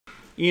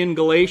in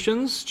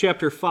Galatians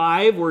chapter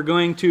 5. We're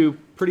going to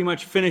pretty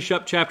much finish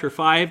up chapter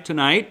 5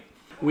 tonight.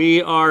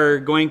 We are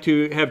going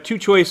to have two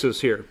choices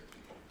here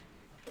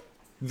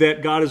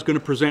that God is going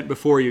to present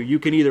before you. You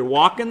can either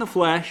walk in the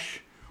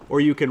flesh or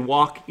you can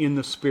walk in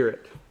the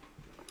Spirit.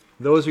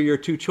 Those are your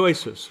two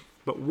choices.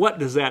 But what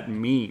does that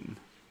mean?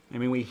 I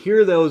mean, we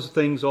hear those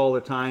things all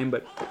the time,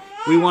 but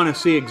we want to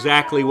see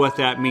exactly what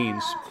that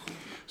means.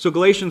 So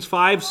Galatians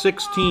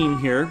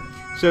 5:16 here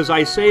says,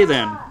 I say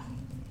then,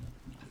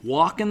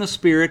 walk in the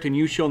Spirit, and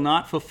you shall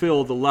not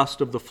fulfill the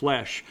lust of the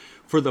flesh.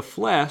 For the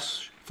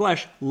flesh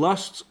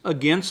lusts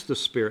against the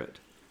Spirit,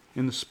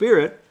 and the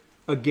Spirit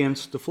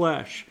against the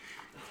flesh.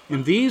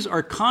 And these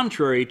are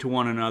contrary to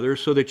one another,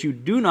 so that you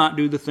do not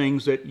do the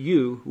things that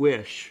you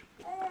wish.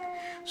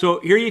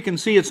 So here you can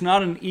see it's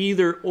not an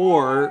either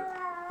or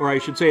I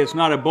should say it's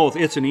not a both,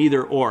 it's an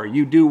either or.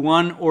 You do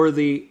one or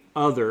the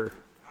other.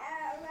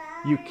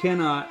 You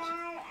cannot,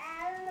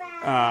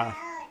 trying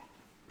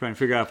to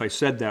figure out if I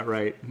said that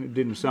right, it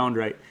didn't sound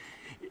right.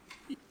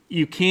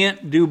 You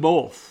can't do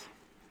both.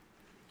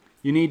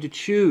 You need to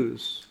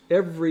choose.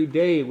 Every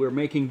day we're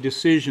making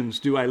decisions.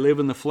 Do I live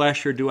in the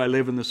flesh or do I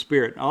live in the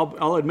Spirit?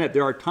 I'll admit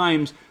there are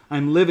times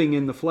I'm living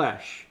in the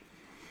flesh,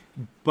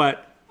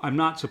 but I'm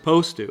not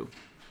supposed to.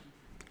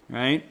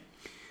 Right?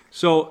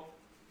 So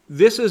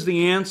this is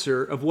the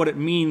answer of what it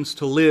means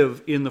to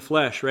live in the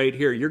flesh right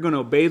here. You're going to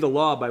obey the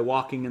law by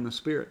walking in the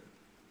Spirit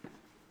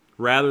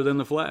rather than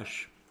the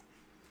flesh.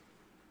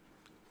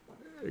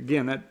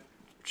 Again, that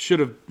should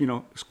have,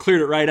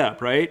 cleared it right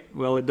up, right?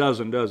 Well, it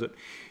doesn't, does it?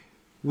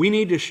 We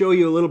need to show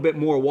you a little bit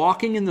more.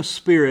 Walking in the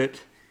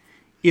Spirit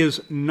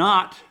is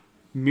not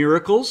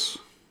miracles.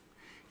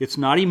 It's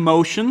not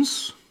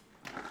emotions.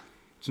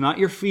 It's not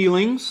your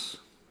feelings.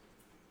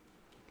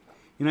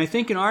 And I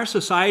think in our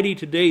society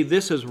today,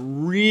 this has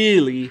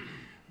really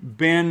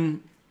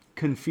been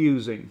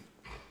confusing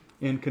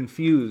and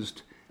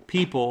confused.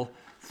 People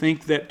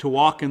think that to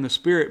walk in the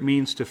Spirit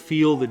means to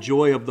feel the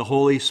joy of the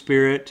Holy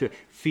Spirit, to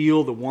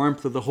feel the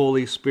warmth of the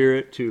Holy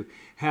Spirit, to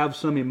have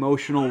some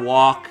emotional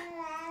walk.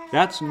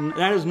 That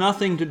has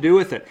nothing to do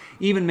with it.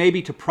 Even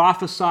maybe to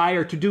prophesy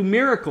or to do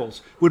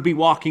miracles would be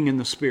walking in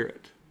the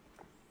Spirit.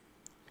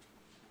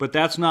 But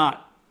that's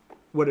not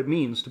what it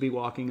means to be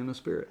walking in the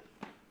Spirit.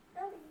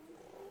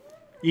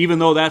 Even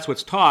though that's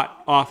what's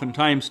taught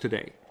oftentimes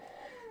today.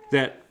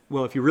 That,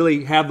 well, if you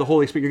really have the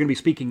Holy Spirit, you're going to be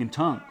speaking in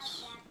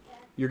tongues.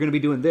 You're going to be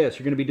doing this.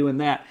 You're going to be doing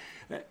that.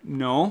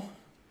 No.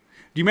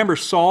 Do you remember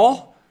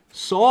Saul?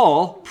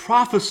 Saul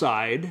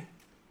prophesied,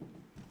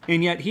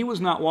 and yet he was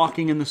not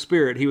walking in the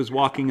Spirit. He was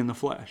walking in the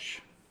flesh.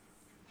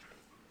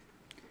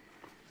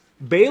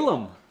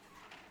 Balaam.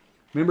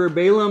 Remember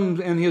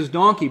Balaam and his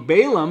donkey?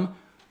 Balaam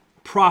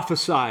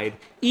prophesied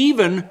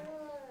even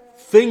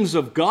things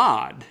of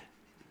God,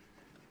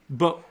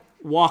 but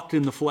walked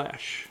in the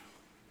flesh.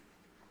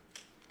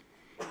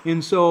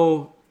 And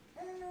so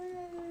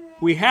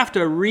we have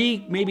to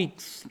maybe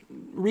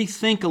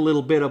rethink a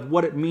little bit of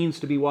what it means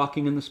to be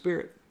walking in the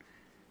Spirit.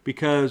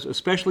 Because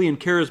especially in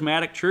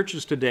charismatic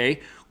churches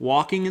today,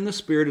 walking in the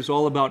Spirit is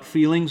all about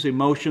feelings,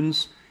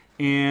 emotions,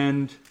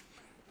 and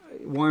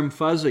warm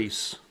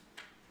fuzzies.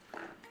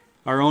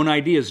 Our own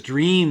ideas,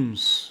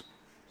 dreams,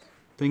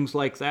 things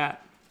like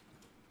that.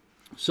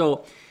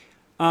 So,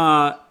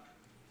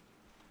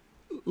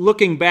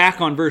 looking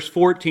back on verse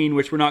 14,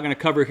 which we're not going to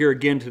cover here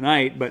again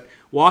tonight, but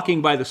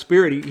walking by the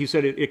Spirit, he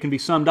said it can be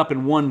summed up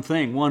in one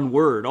thing, one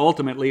word.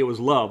 Ultimately, it was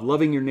love,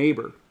 loving your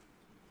neighbor.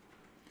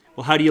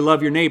 Well, how do you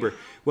love your neighbor?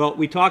 Well,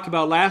 we talked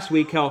about last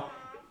week how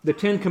the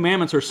Ten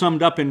Commandments are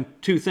summed up in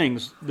two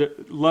things,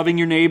 loving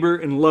your neighbor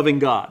and loving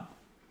God.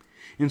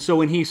 And so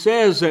when he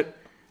says that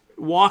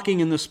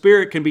walking in the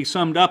Spirit can be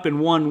summed up in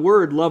one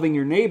word, loving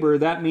your neighbor,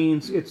 that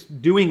means it's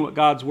doing what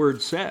God's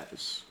Word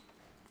says.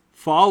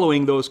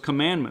 Following those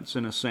commandments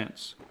in a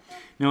sense.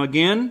 Now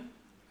again,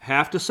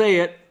 have to say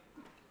it,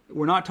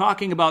 we're not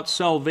talking about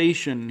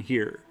salvation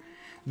here.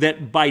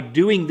 That by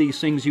doing these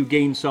things you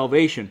gain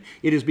salvation.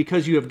 It is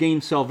because you have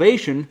gained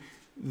salvation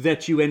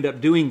that you end up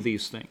doing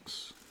these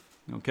things.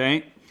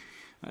 Okay?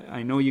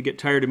 I know you get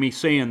tired of me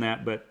saying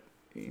that, but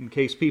in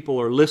case people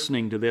are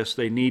listening to this,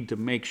 they need to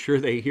make sure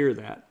they hear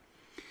that.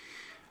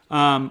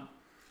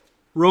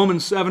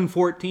 Romans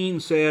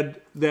 7:14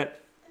 said that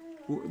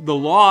the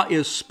law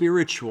is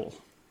spiritual.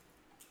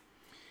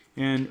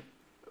 And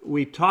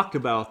we talked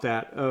about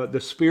that, the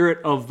spirit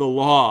of the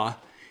law,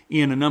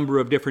 in a number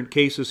of different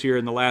cases here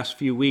in the last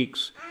few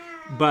weeks.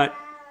 But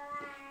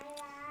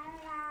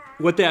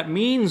what that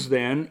means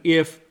then,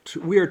 if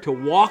we are to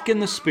walk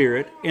in the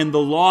Spirit and the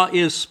law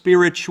is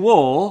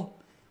spiritual,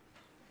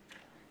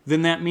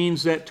 then that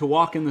means that to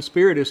walk in the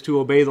Spirit is to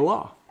obey the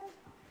law.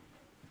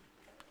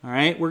 All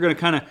right? We're going to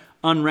kind of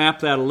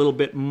unwrap that a little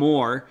bit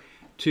more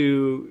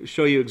to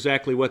show you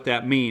exactly what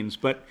that means.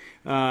 But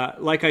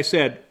like I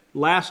said,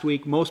 last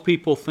week, most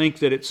people think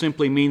that it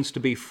simply means to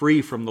be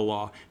free from the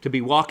law. To be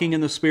walking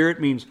in the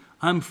Spirit means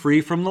I'm free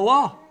from the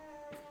law.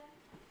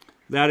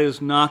 That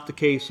is not the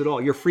case at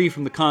all. You're free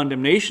from the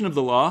condemnation of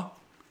the law.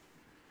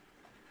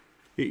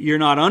 You're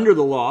not under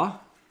the law.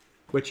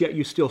 but yet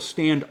you still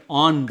stand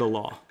on the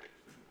law.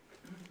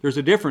 There's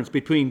a difference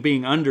between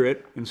being under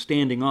it and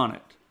standing on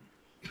it.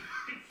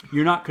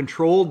 You're not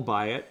controlled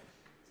by it.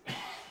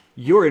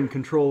 You're in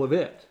control of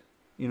it,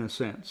 in a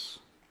sense,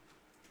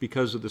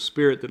 because of the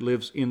Spirit that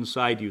lives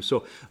inside you.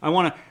 So I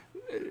want to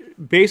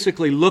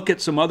basically look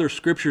at some other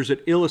scriptures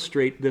that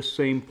illustrate this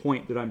same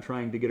point that I'm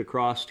trying to get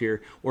across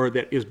here, or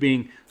that is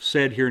being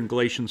said here in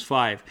Galatians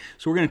 5.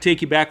 So we're going to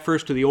take you back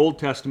first to the Old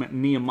Testament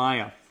in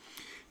Nehemiah.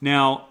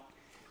 Now,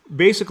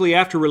 basically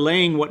after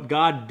relaying what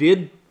God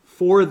did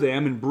for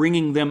them and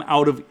bringing them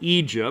out of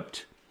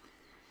Egypt,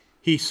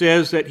 he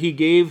says that he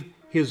gave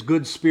his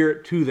good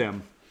Spirit to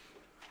them.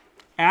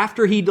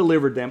 After he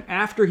delivered them,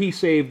 after he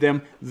saved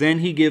them, then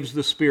he gives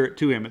the Spirit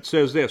to him. It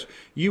says this,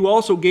 you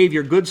also gave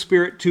your good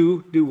Spirit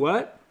to do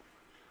what?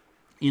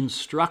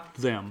 Instruct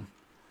them,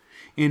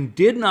 and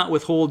did not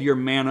withhold your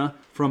manna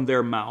from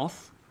their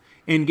mouth,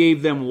 and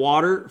gave them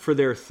water for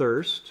their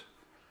thirst.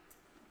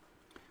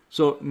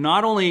 So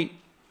not only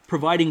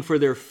providing for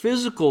their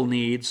physical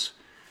needs,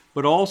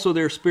 but also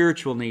their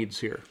spiritual needs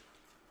here.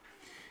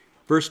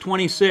 Verse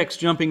 26,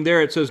 jumping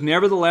there, it says,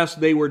 nevertheless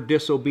they were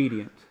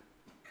disobedient.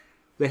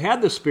 They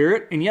had the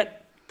Spirit, and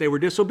yet they were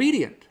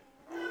disobedient.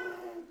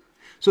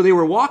 So they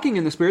were walking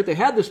in the Spirit, they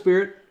had the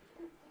Spirit,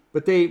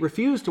 but they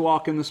refused to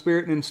walk in the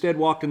Spirit and instead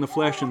walked in the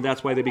flesh, and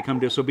that's why they become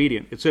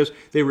disobedient. It says,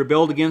 they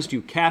rebelled against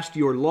you, cast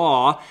your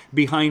law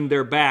behind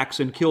their backs,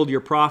 and killed your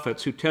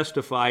prophets who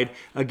testified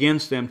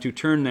against them to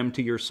turn them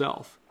to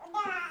yourself.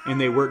 And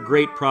they worked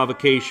great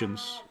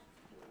provocations.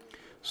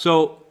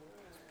 So,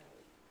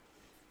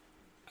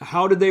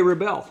 how did they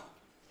rebel?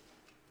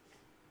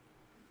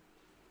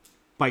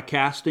 By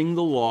casting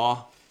the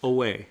law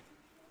away.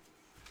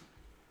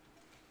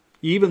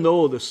 Even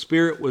though the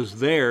Spirit was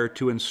there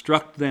to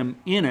instruct them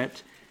in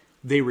it,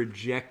 they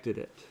rejected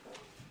it.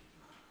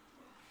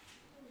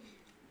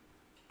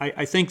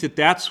 I think that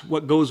that's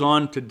what goes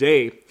on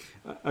today.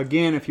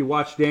 Again, if you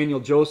watch Daniel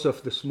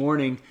Joseph this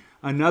morning,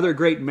 another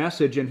great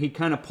message, and he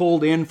kind of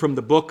pulled in from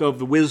the book of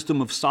the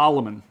Wisdom of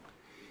Solomon.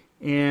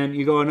 And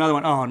you go another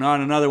one, oh, not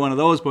another one of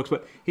those books,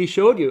 but he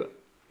showed you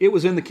it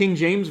was in the King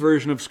James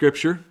Version of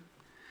Scripture.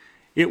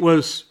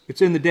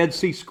 It's in the Dead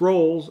Sea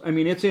Scrolls. I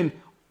mean, it's in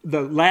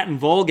the Latin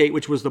Vulgate,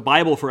 which was the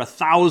Bible for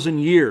 1,000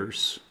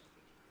 years.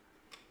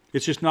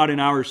 It's just not in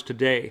ours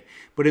today.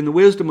 But in the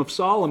Wisdom of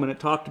Solomon, it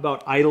talked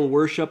about idol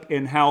worship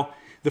and how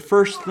the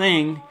first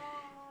thing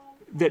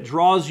that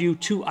draws you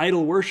to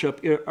idol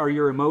worship are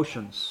your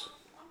emotions,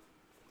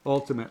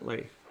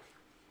 ultimately.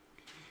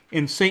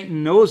 And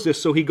Satan knows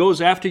this, so he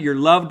goes after your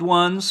loved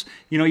ones.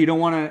 You know, you don't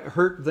want to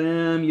hurt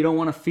them. You don't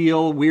want to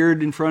feel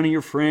weird in front of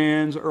your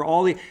friends.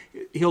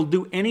 He'll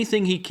do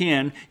anything he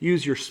can,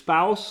 use your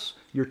spouse,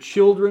 your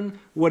children,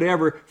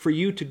 whatever, for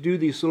you to do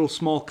these little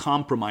small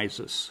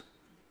compromises.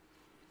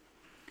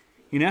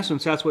 In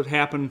essence, that's what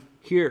happened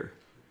here.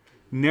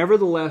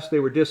 Nevertheless, they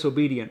were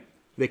disobedient.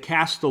 They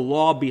cast the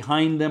law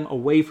behind them,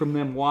 away from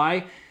them.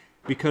 Why?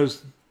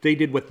 Because they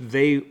did what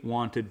they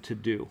wanted to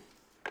do.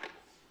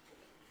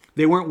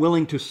 They weren't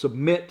willing to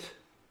submit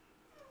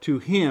to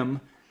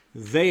him.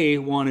 They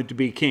wanted to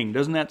be king.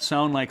 Doesn't that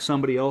sound like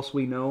somebody else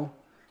we know?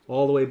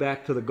 All the way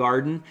back to the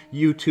garden.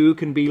 You too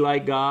can be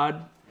like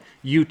God.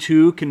 You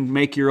too can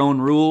make your own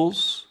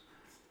rules.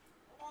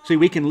 See,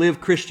 we can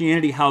live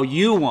Christianity how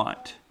you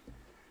want.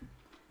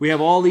 We have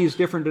all these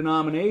different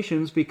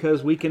denominations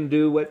because we can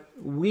do what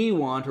we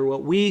want or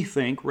what we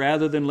think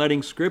rather than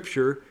letting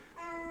Scripture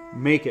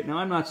make it. Now,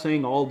 I'm not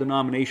saying all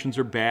denominations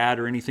are bad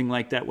or anything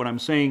like that. What I'm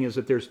saying is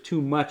that there's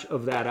too much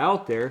of that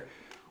out there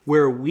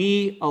where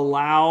we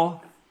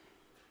allow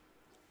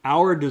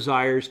our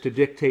desires to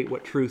dictate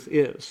what truth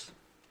is.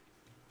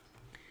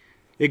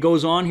 It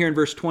goes on here in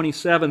verse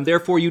 27,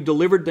 therefore you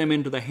delivered them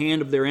into the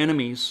hand of their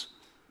enemies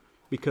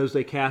because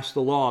they cast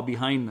the law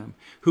behind them,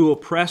 who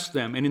oppressed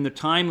them, and in the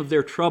time of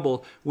their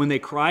trouble, when they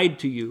cried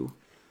to you,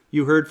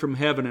 you heard from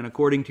heaven, and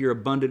according to your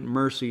abundant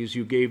mercies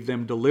you gave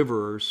them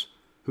deliverers,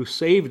 who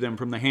saved them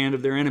from the hand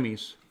of their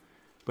enemies.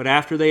 But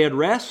after they had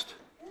rest,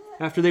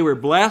 after they were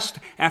blessed,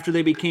 after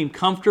they became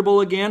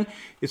comfortable again,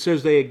 it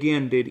says they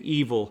again did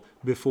evil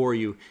before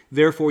you.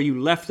 Therefore you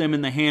left them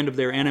in the hand of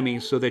their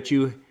enemies so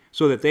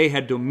that they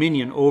had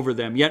dominion over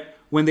them. Yet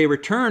when they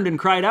returned and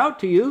cried out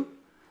to you,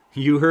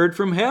 you heard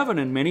from heaven,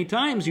 and many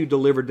times you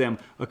delivered them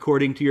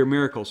according to your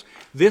miracles.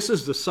 This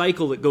is the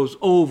cycle that goes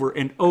over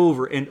and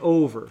over and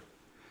over.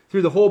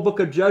 Through the whole book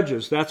of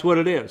Judges, that's what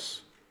it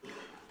is.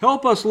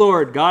 Help us,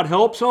 Lord. God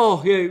helps.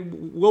 Oh, yeah,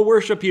 we'll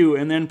worship you.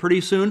 And then pretty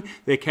soon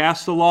they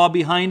cast the law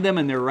behind them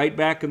and they're right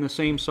back in the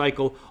same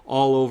cycle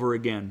all over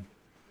again.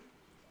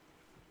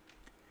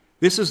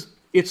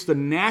 It's the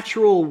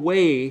natural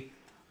way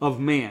of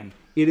man.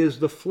 It is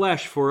the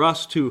flesh for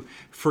us to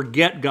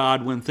forget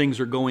God when things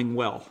are going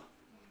well.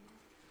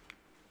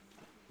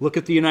 Look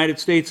at the United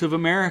States of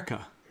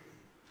America.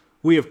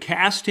 We have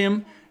cast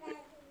him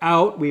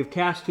out. We have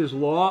cast his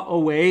law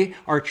away.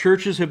 Our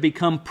churches have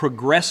become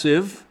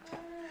progressive,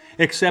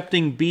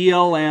 accepting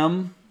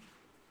BLM,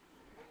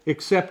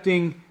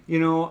 accepting,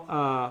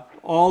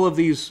 all of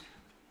these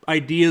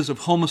ideas of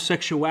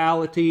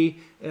homosexuality,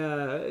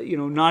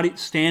 not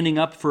standing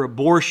up for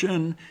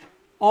abortion,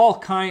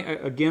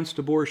 against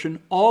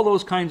abortion, all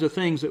those kinds of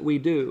things that we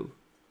do.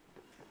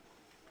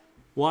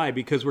 Why?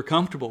 Because we're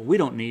comfortable. We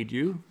don't need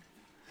you.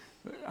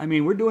 I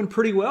mean, we're doing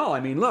pretty well. I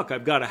mean, look,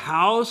 I've got a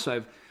house.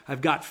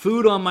 I've got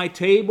food on my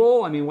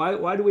table. I mean,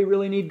 why do we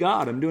really need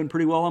God? I'm doing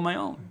pretty well on my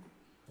own.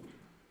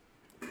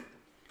 Well,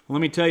 let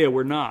me tell you,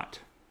 we're not.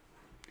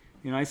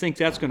 I think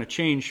that's going to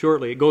change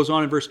shortly. It goes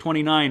on in verse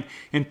 29,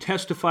 and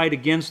testified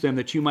against them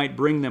that you might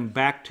bring them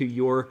back to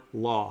your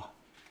law.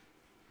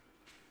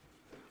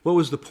 What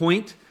was the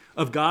point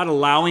of God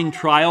allowing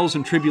trials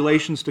and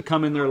tribulations to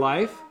come in their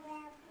life?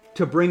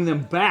 To bring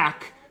them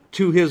back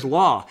to His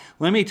law.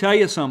 Let me tell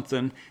you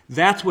something.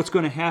 That's what's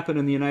going to happen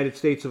in the United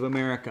States of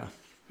America.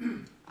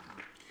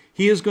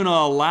 He is going to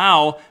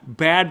allow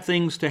bad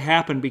things to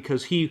happen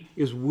because He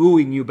is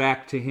wooing you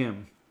back to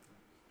Him.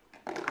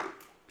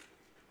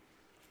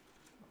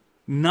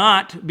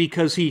 Not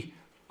because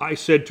I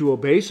said to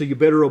obey, so you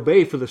better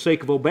obey for the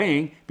sake of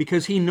obeying,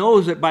 because He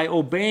knows that by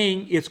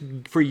obeying, it's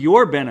for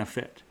your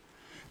benefit.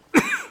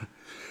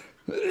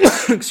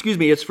 Excuse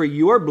me, it's for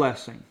your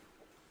blessing.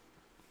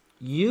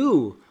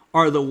 You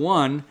are the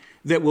one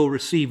that will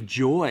receive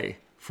joy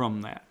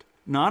from that.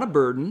 Not a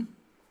burden,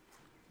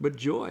 but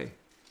joy.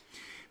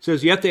 It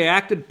says, yet they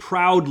acted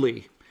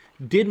proudly,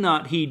 did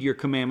not heed your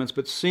commandments,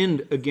 but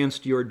sinned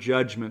against your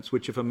judgments,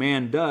 which if a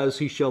man does,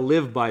 he shall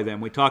live by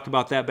them. We talked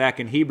about that back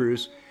in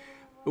Hebrews.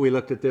 We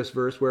looked at this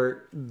verse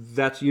where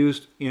that's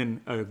used in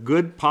a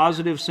good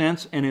positive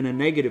sense and in a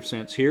negative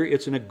sense. Here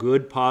it's in a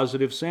good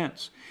positive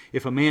sense.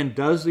 If a man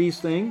does these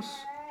things,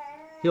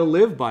 he'll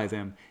live by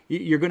them.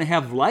 You're going to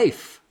have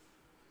life.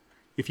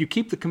 If you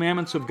keep the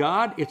commandments of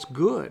God, it's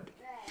good.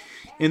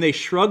 And they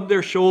shrugged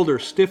their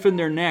shoulders, stiffened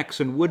their necks,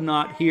 and would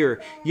not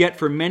hear. Yet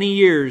for many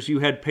years you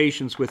had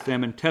patience with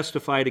them and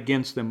testified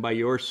against them by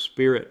your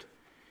Spirit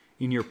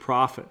in your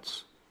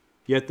prophets.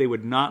 Yet they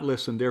would not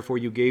listen. Therefore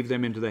you gave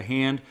them into the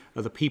hand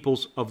of the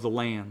peoples of the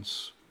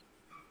lands.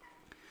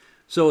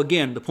 So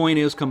again, the point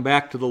is, come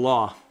back to the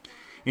law.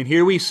 And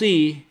here we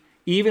see,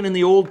 even in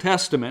the Old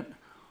Testament,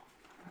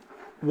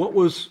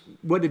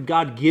 what did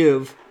God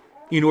give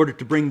in order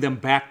to bring them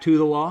back to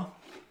the law?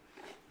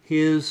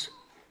 His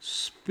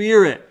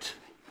Spirit.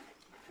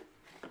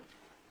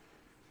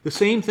 The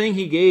same thing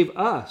He gave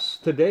us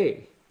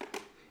today.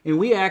 And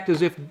we act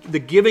as if the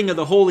giving of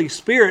the Holy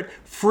Spirit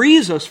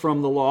frees us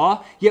from the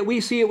law, yet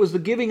we see it was the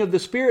giving of the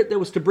Spirit that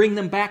was to bring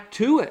them back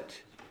to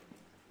it.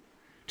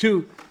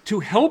 To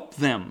help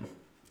them.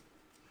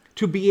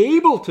 To be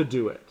able to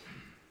do it.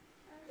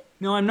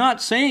 Now, I'm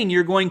not saying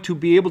you're going to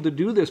be able to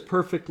do this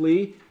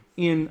perfectly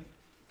in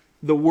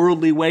the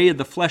worldly way,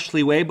 the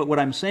fleshly way, but what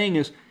I'm saying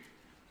is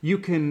you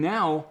can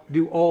now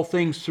do all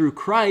things through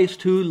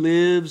Christ who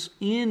lives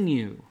in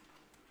you.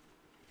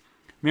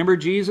 Remember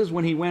Jesus,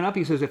 when He went up,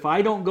 He says, if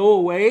I don't go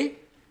away,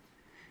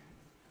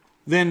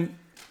 then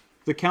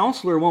the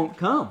counselor won't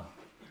come.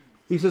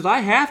 He says, I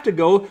have to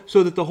go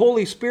so that the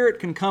Holy Spirit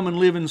can come and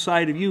live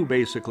inside of you,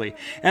 basically.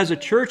 As a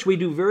church, we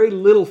do very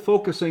little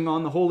focusing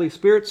on the Holy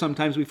Spirit.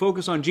 Sometimes we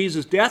focus on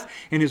Jesus' death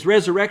and His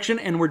resurrection,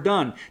 and we're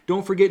done.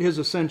 Don't forget His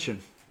ascension.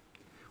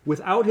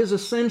 Without His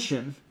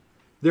ascension,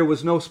 there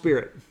was no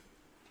Spirit.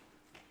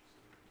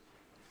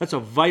 That's a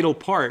vital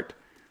part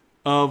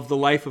of the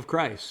life of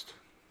Christ,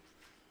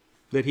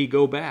 that He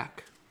go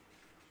back.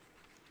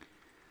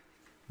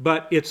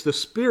 But it's the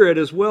Spirit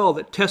as well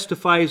that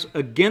testifies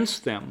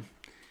against them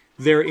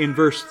there in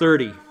verse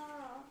 30.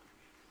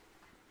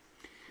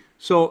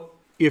 So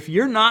if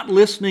you're not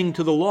listening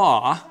to the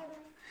law,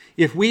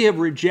 if we have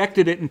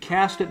rejected it and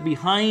cast it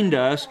behind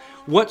us,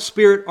 what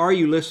spirit are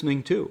you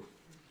listening to?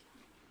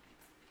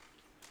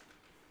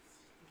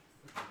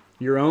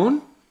 Your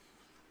own?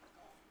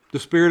 The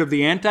spirit of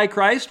the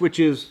Antichrist, which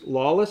is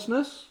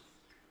lawlessness?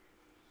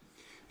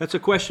 That's a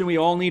question we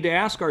all need to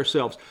ask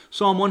ourselves.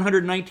 Psalm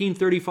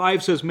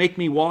 119:35 says, make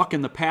me walk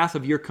in the path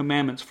of your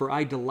commandments, for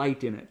I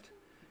delight in it.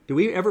 Do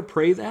we ever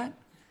pray that?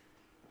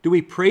 Do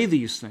we pray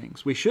these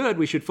things? We should.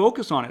 We should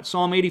focus on it.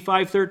 Psalm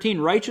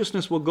 85:13,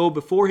 righteousness will go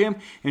before him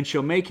and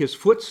shall make his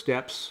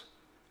footsteps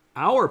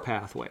our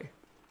pathway.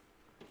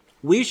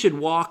 We should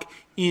walk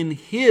in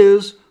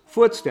His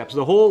footsteps.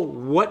 The whole,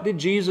 what did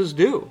Jesus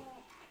do?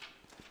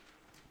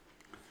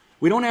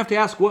 We don't have to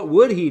ask, what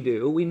would He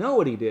do? We know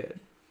what He did.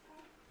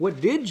 What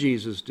did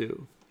Jesus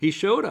do? He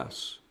showed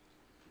us.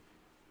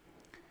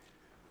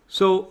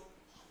 So,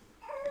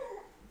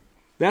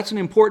 that's an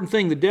important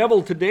thing. The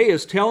devil today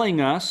is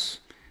telling us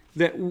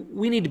that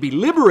we need to be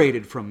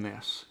liberated from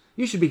this.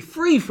 You should be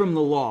free from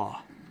the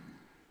law.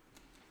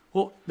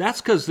 Well,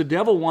 that's because the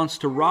devil wants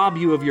to rob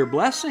you of your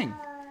blessing.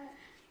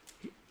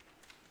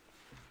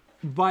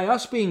 By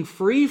us being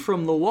free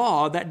from the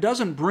law, that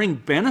doesn't bring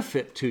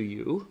benefit to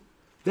you.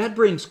 That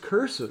brings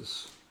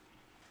curses,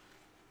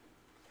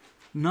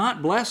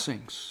 not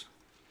blessings.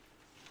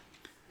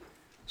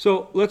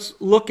 So let's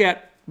look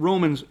at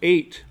Romans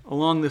 8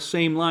 along the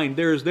same line.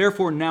 There is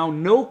therefore now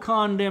no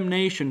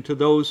condemnation to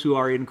those who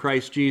are in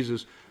Christ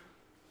Jesus,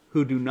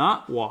 who do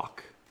not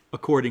walk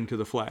according to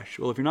the flesh.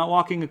 Well, if you're not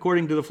walking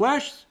according to the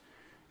flesh,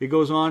 it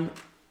goes on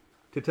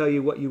to tell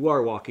you what you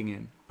are walking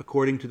in,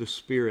 according to the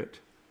Spirit.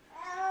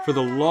 For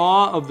the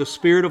law of the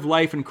Spirit of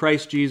life in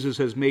Christ Jesus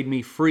has made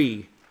me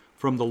free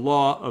from the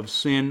law of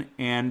sin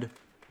and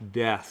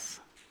death.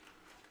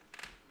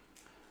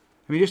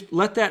 I mean, just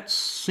let that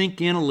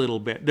sink in a little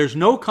bit. There's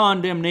no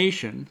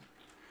condemnation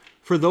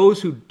for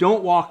those who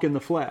don't walk in the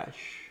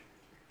flesh,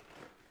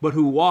 but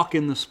who walk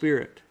in the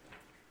Spirit.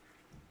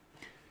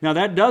 Now,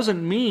 that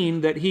doesn't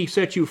mean that he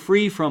set you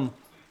free from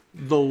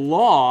the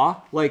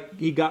law, like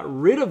he got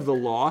rid of the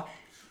law.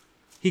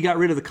 He got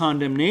rid of the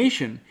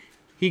condemnation.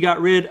 He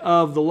got rid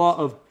of the law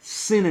of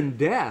sin and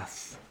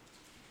death.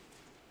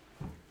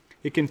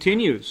 It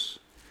continues.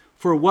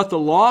 For what the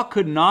law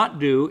could not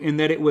do, in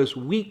that it was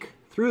weak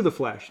through the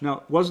flesh. Now,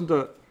 it wasn't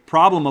the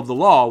problem of the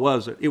law,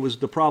 was it? It was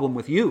the problem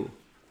with you.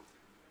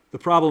 The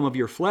problem of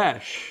your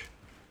flesh.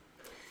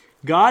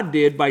 God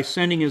did by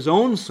sending his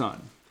own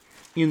Son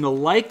in the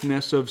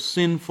likeness of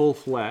sinful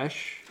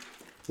flesh,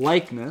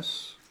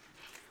 likeness,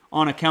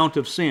 on account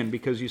of sin.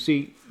 Because you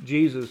see,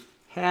 Jesus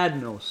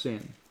had no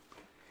sin.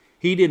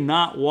 He did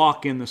not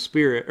walk in the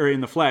Spirit, or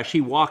in the flesh.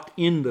 He walked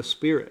in the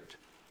Spirit.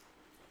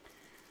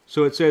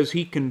 So it says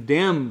he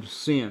condemned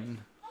sin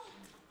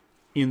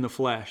in the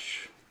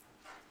flesh.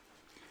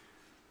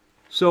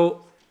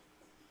 So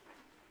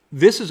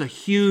this is a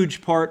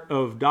huge part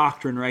of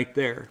doctrine right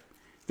there.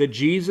 That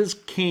Jesus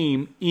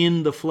came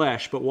in the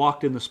flesh, but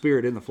walked in the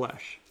Spirit in the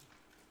flesh.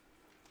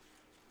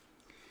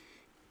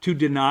 To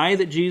deny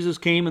that Jesus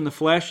came in the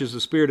flesh is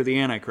the spirit of the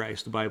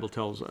Antichrist, the Bible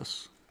tells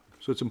us.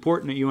 So it's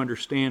important that you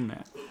understand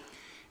that.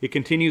 It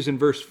continues in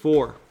verse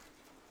 4.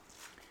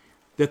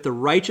 That the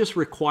righteous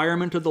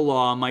requirement of the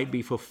law might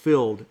be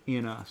fulfilled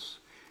in us.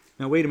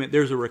 Now wait a minute,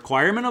 there's a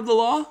requirement of the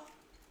law?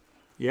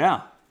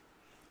 Yeah.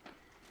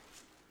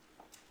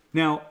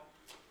 Now,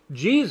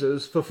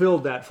 Jesus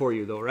fulfilled that for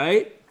you though,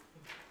 right?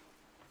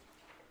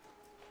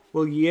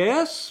 Well,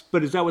 yes,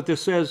 but is that what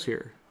this says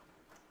here?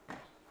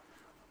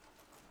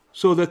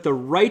 So that the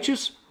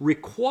righteous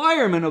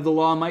requirement of the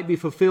law might be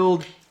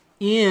fulfilled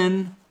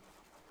in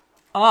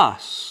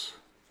us.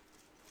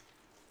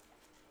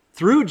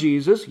 Through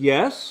Jesus,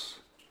 yes,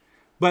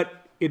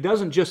 but it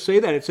doesn't just say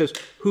that. It says,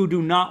 who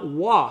do not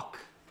walk.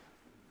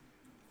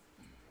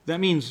 That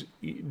means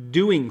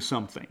doing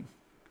something.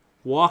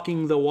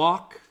 Walking the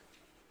walk.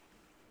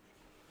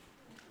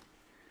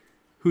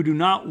 Who do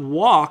not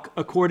walk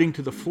according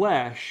to the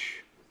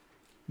flesh,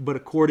 but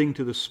according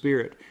to the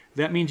Spirit.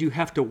 That means you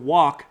have to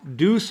walk,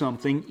 do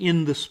something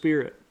in the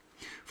Spirit.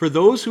 For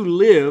those who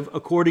live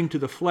according to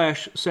the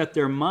flesh set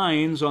their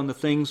minds on the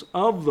things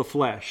of the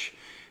flesh,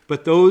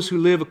 but those who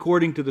live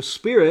according to the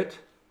Spirit,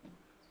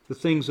 the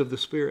things of the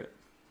Spirit.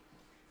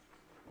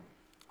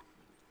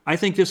 I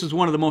think this is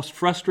one of the most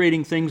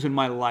frustrating things in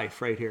my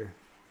life right here.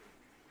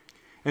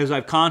 As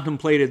I've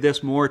contemplated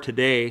this more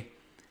today,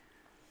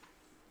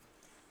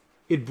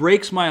 it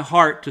breaks my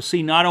heart to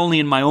see not only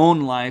in my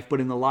own life, but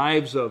in the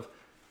lives of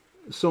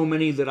so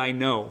many that I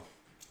know.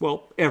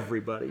 Well,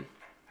 everybody.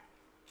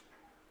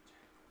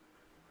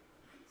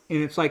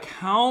 And it's like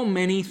how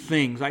many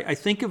things. I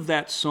think of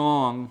that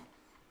song,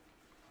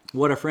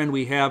 What a Friend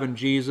We Have in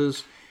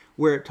Jesus,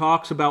 where it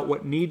talks about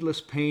what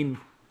needless pain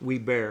we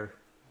bear.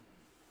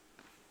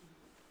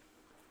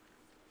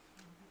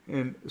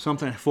 And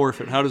something I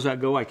forfeit. How does that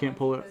go? I can't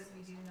pull it. Because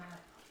we do not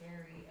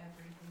carry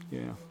everything Yeah.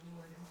 to the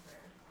Lord in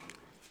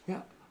prayer.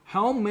 Yeah.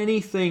 How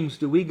many things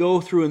do we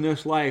go through in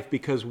this life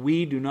because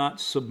we do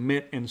not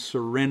submit and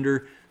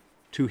surrender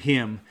to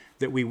Him,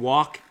 that we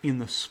walk in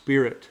the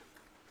Spirit?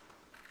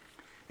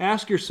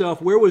 Ask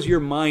yourself, where was your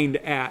mind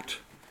at?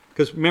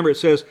 Because remember, it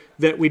says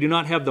that we do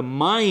not have the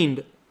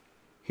mind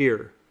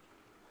here.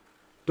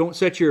 Don't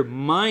set your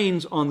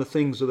minds on the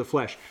things of the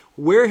flesh.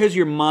 Where has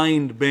your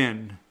mind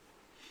been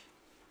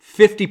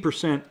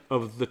 50%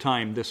 of the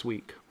time this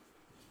week?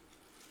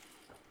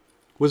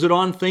 Was it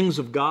on things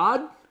of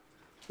God,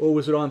 or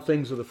was it on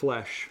things of the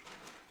flesh?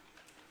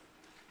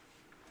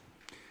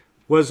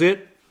 Was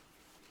it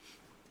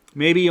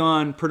maybe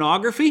on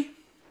pornography?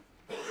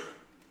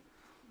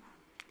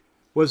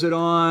 Was it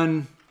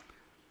on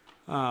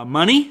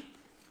money?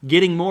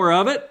 Getting more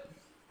of it?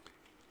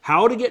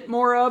 How to get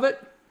more of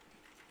it?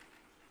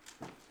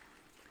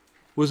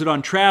 Was it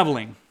on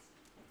traveling?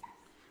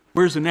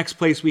 Where's the next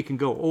place we can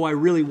go? Oh, I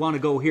really want to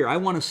go here. I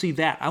want to see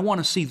that. I want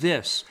to see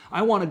this.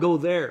 I want to go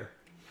there.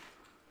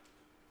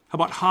 How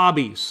about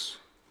hobbies?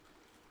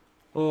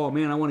 Oh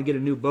man, I want to get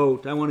a new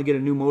boat. I want to get a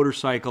new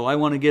motorcycle. I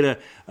want to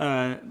get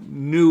a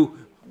new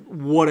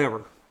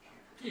whatever.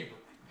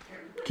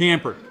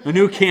 Camper. A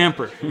new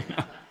camper.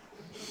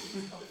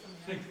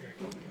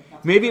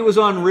 Maybe it was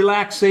on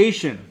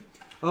relaxation.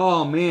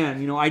 Oh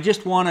man, I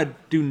just want to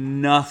do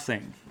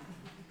nothing.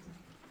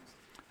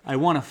 I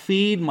want to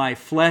feed my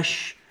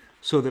flesh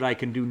so that I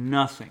can do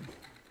nothing.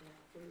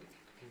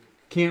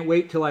 Can't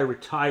wait till I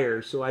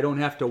retire so I don't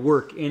have to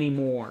work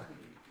anymore.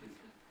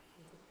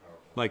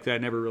 Like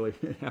that never really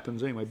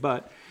happens anyway.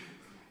 But,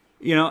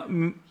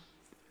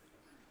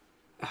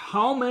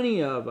 how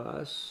many of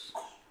us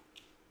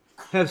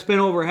have spent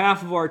over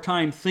half of our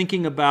time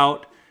thinking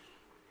about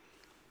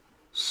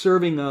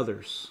serving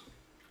others.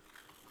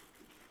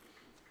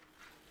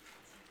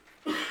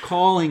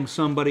 Calling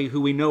somebody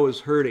who we know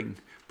is hurting.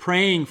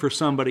 Praying for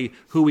somebody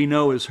who we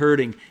know is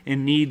hurting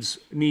and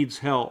needs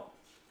help.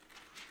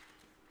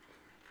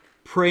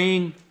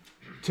 Praying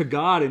to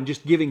God and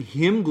just giving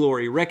Him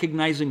glory,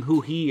 recognizing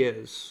who He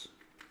is.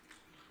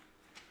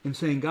 And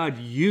saying, God,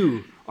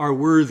 you are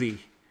worthy.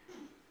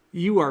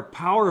 You are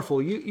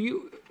powerful.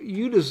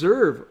 You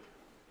deserve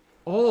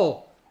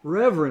all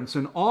reverence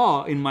and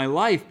awe in my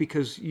life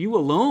because you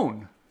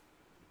alone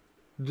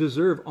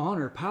deserve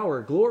honor,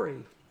 power,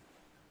 glory.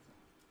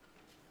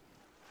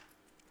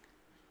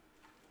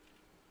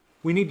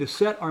 We need to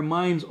set our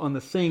minds on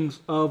the things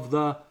of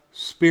the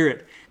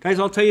Spirit. Guys,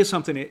 I'll tell you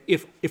something.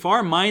 If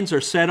our minds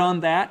are set on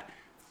that,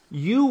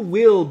 you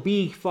will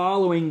be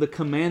following the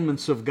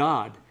commandments of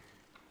God.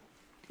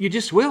 You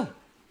just will.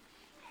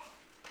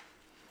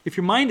 If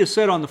your mind is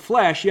set on the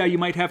flesh, yeah, you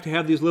might have to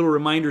have these little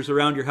reminders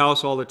around your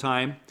house all the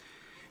time.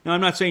 Now,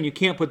 I'm not saying you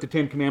can't put the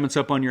Ten Commandments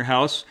up on your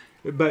house,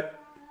 but,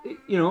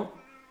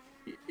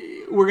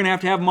 we're going to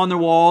have them on the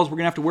walls. We're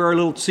going to have to wear our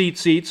little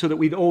seats so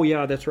that oh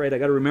yeah, that's right, I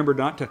got to remember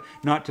not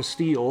to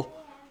steal,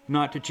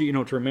 not to cheat,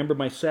 to remember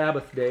my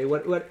Sabbath day.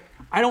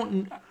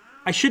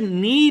 I shouldn't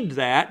need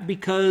that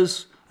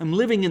because I'm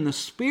living in the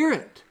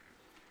Spirit.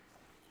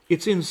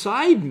 It's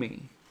inside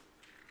me.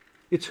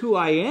 It's who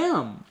I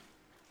am,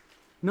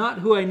 not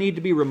who I need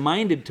to be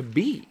reminded to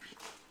be.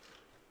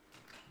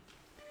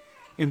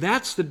 And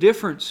that's the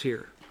difference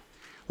here.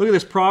 Look at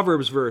this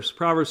Proverbs verse,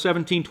 Proverbs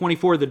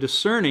 17:24. The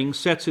discerning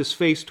sets his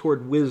face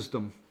toward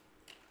wisdom.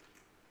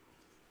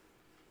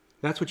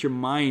 That's what your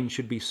mind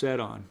should be set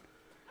on.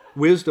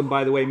 Wisdom,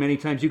 by the way, many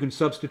times you can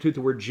substitute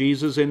the word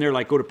Jesus in there,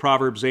 like go to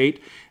Proverbs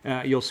 8.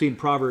 You'll see in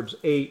Proverbs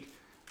 8,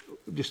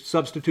 just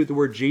substitute the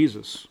word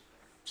Jesus.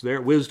 It's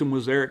there. Wisdom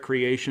was there at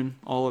creation,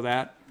 all of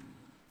that.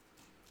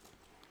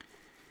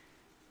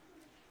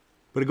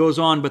 But it goes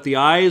on, but the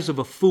eyes of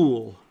a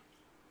fool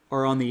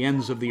are on the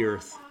ends of the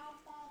earth.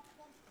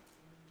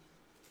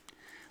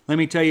 Let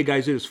me tell you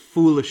guys, it is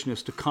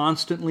foolishness to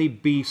constantly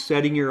be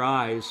setting your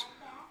eyes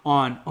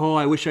on, oh,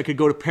 I wish I could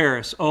go to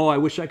Paris. Oh, I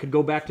wish I could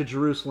go back to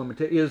Jerusalem and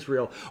to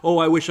Israel. Oh,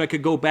 I wish I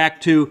could go back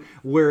to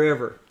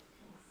wherever.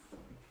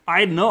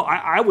 I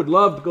would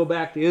love to go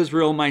back to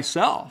Israel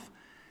myself.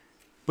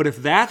 But if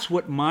that's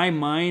what my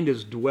mind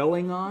is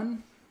dwelling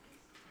on,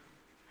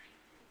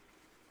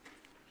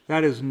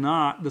 that is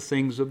not the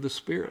things of the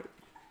Spirit.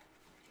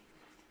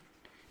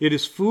 It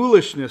is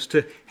foolishness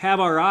to have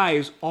our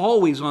eyes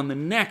always on the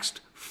next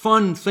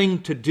fun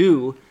thing to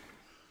do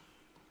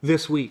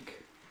this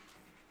week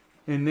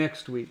and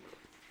next week.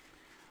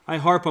 I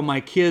harp on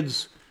my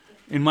kids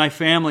and my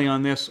family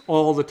on this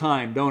all the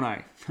time, don't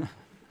I?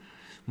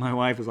 My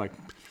wife is like,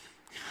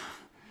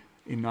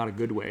 in not a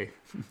good way.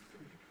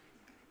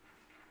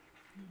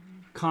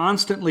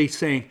 Constantly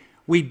saying,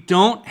 we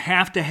don't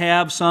have to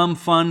have some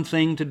fun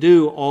thing to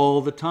do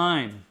all the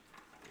time.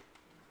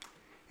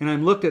 And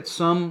I'm looked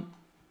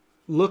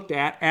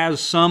at as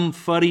some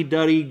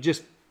fuddy-duddy,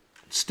 just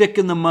stick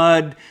in the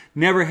mud,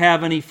 never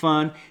have any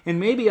fun. And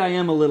maybe I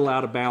am a little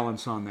out of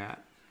balance on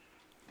that.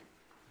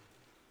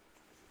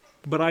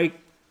 But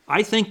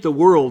I think the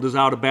world is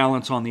out of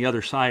balance on the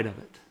other side of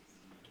it.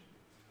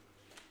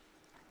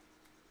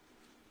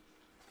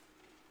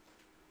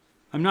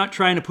 I'm not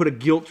trying to put a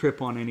guilt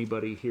trip on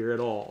anybody here at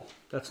all.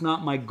 That's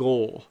not my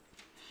goal.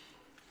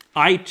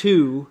 I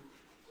too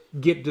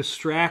get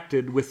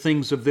distracted with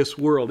things of this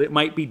world. It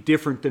might be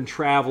different than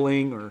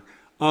traveling or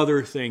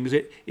other things.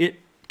 It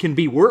can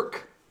be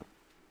work.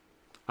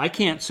 I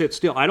can't sit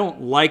still. I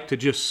don't like to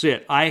just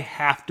sit. I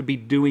have to be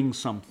doing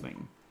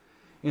something.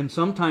 And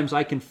sometimes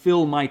I can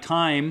fill my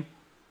time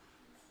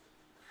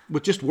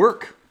with just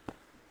work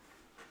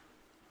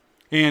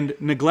and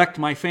neglect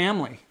my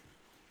family.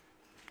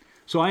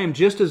 So I am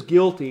just as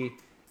guilty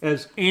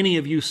as any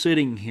of you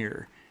sitting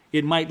here.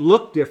 It might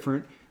look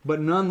different, but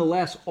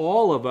nonetheless,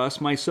 all of us,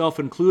 myself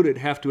included,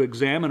 have to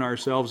examine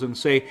ourselves and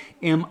say,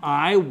 am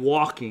I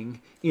walking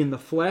in the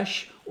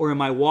flesh or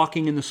am I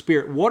walking in the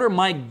Spirit? What are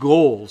my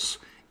goals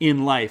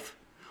in life?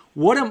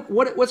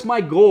 What's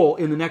my goal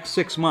in the next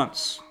 6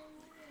 months?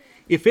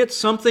 If it's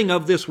something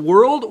of this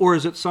world or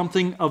is it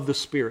something of the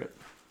Spirit?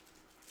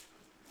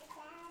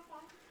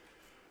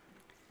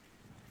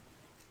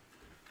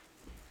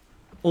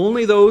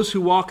 Only those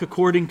who walk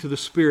according to the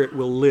Spirit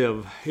will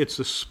live. It's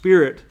the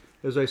Spirit,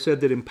 as I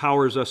said, that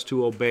empowers us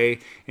to obey,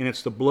 and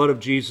it's the blood of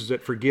Jesus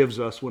that forgives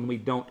us when we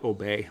don't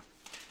obey.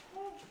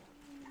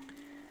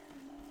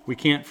 We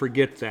can't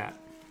forget that.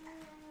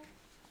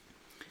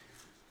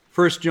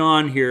 1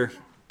 John here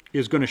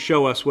is going to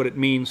show us what it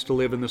means to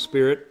live in the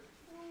Spirit.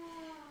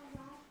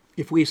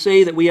 If we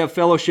say that we have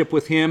fellowship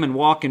with Him and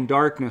walk in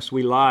darkness,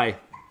 we lie.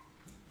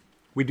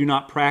 We do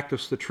not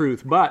practice the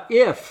truth. But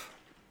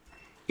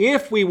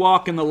if we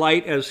walk in the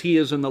light as He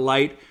is in the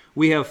light,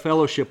 we have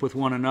fellowship with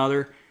one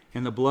another,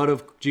 and the blood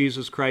of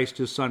Jesus Christ,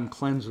 His Son,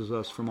 cleanses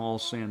us from all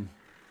sin.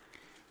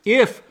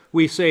 If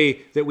we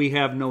say that we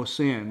have no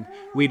sin,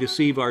 we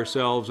deceive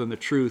ourselves and the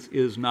truth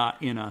is not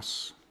in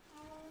us.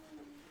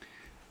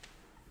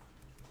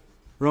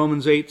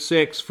 Romans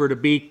 8:6, for to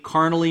be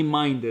carnally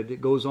minded,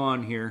 it goes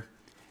on here,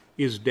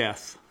 is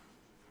death.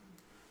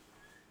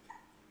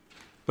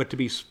 But to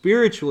be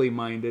spiritually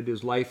minded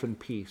is life and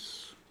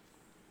peace.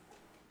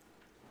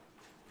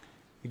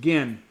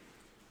 Again,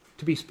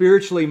 to be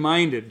spiritually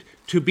minded,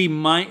 to be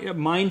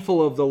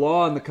mindful of the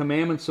law and the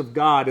commandments of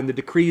God and the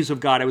decrees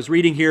of God. I was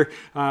reading here,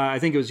 I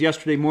think it was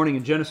yesterday morning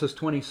in Genesis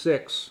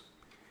 26.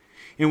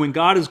 And when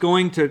God is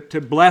going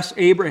to bless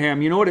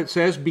Abraham, you know what it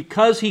says?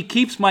 Because he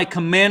keeps my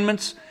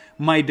commandments,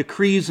 my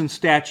decrees and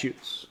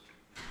statutes.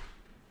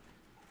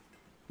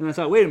 And I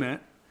thought, wait a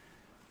minute.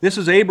 This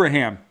is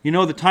Abraham. You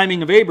know the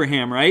timing of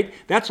Abraham, right?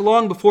 That's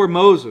long before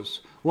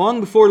Moses,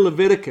 long before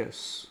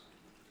Leviticus.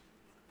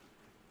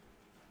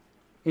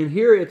 And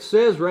here it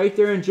says right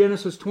there in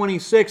Genesis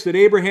 26 that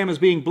Abraham is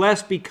being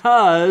blessed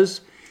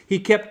because he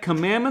kept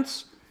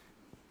commandments,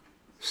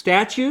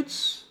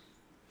 statutes,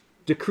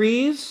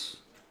 decrees.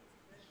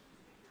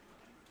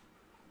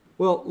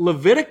 Well,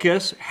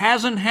 Leviticus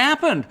hasn't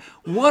happened.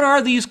 What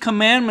are these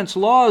commandments,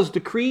 laws,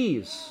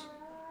 decrees?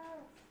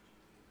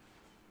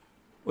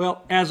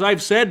 Well, as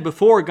I've said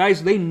before,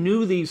 guys, they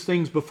knew these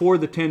things before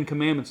the Ten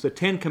Commandments. The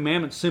Ten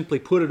Commandments simply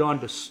put it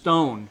onto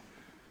stone.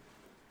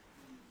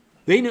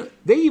 They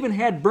even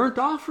had burnt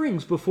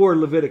offerings before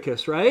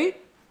Leviticus, right?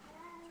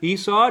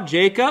 Esau,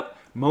 Jacob,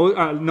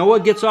 Noah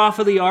gets off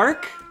of the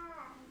ark.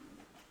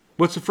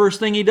 What's the first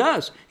thing he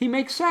does? He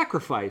makes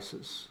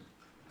sacrifices.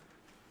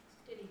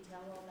 Did he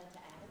tell all that to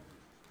Adam?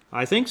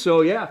 I think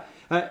so, yeah.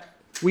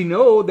 We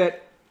know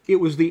that it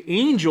was the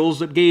angels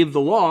that gave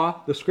the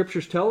law. The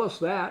scriptures tell us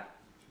that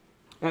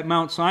at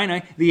Mount Sinai.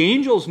 The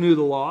angels knew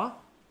the law.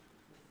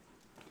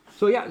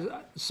 So yeah,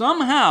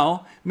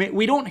 somehow,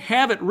 we don't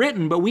have it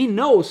written, but we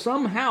know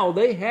somehow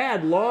they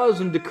had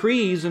laws and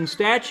decrees and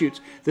statutes.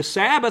 The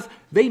Sabbath,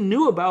 they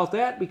knew about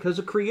that because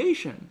of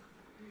creation.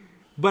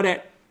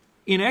 But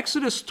in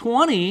Exodus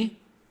 20,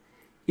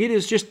 it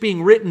is just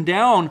being written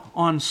down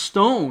on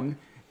stone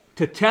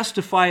to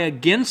testify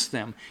against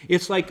them.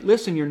 It's like,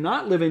 listen, you're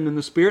not living in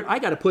the Spirit. I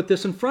got to put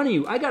this in front of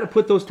you. I got to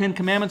put those 10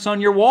 commandments on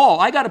your wall.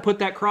 I got to put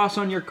that cross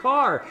on your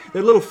car,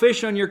 that little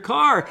fish on your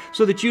car,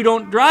 so that you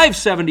don't drive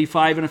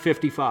 75 in a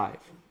 55.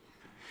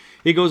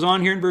 It goes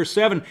on here in verse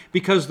 7,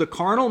 because the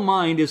carnal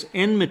mind is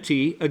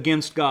enmity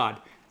against God.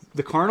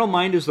 The carnal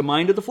mind is the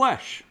mind of the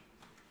flesh.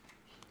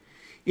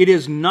 It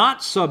is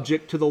not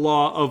subject to the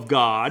law of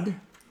God.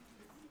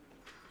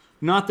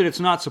 Not that it's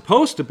not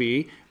supposed to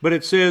be, but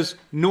it says,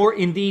 nor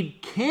indeed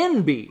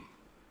can be.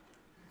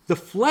 The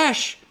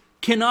flesh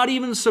cannot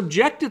even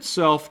subject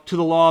itself to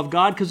the law of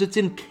God because it's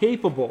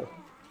incapable.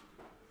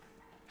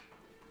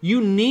 You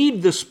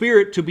need the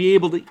Spirit to be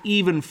able to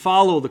even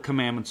follow the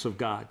commandments of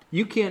God.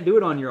 You can't do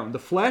it on your own. The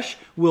flesh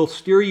will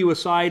steer you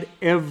aside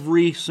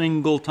every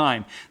single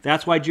time.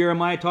 That's why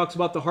Jeremiah talks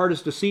about the heart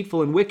is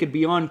deceitful and wicked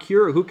beyond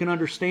cure. Who can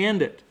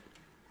understand it?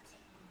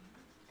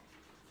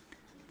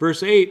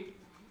 Verse 8,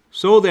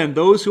 so then,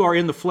 those who are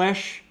in the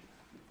flesh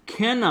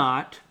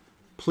cannot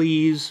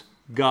please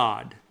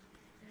God.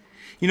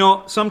 You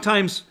know,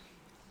 sometimes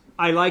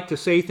I like to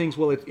say things,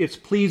 well, it's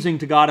pleasing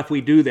to God if we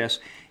do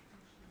this.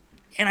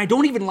 And I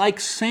don't even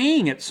like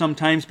saying it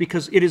sometimes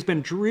because it has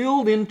been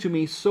drilled into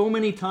me so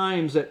many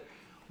times that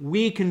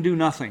we can do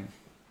nothing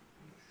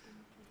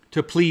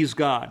to please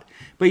God.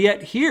 But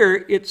yet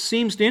here it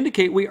seems to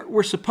indicate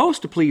we're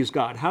supposed to please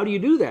God. How do you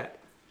do that?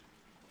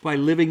 By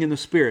living in the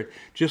Spirit.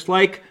 Just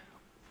like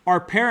our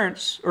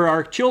parents or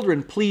our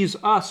children please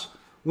us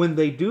when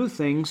they do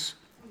things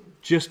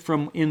just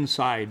from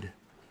inside.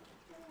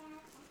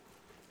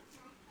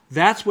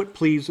 That's what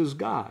pleases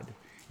God.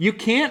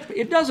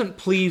 It doesn't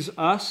please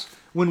us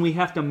when we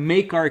have to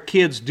make our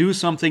kids do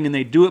something and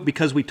they do it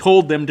because we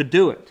told them to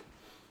do it.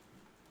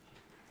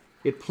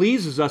 It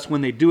pleases us when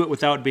they do it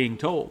without being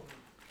told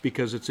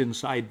because it's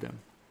inside them.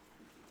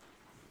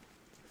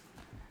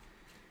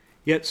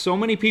 Yet so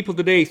many people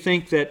today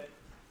think that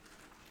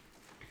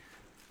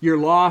you're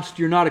lost,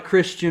 you're not a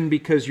Christian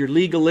because you're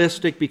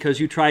legalistic, because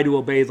you try to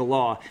obey the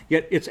law.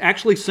 Yet it's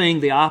actually saying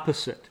the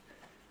opposite.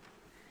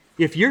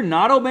 If you're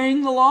not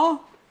obeying the law,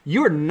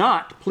 you're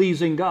not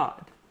pleasing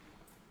God.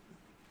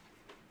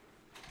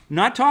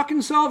 Not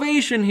talking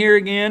salvation here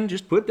again,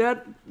 just put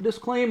that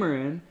disclaimer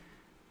in.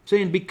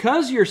 Saying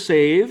because you're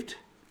saved,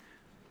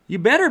 you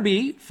better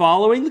be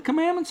following the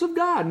commandments of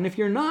God. And if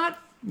you're not,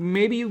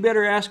 maybe you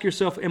better ask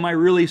yourself, am I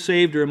really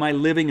saved or am I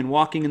living and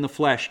walking in the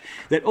flesh?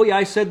 That, oh yeah,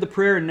 I said the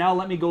prayer and now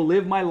let me go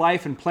live my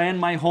life and plan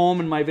my home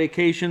and my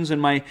vacations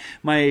and my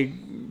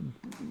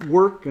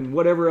work and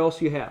whatever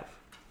else you have.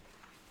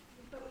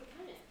 But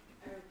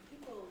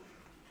people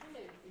kind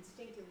of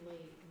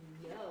instinctively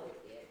know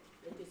it,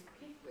 and just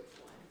pick which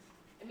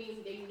ones. I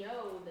mean, they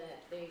know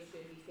that they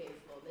should be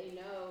faithful. They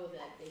know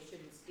that they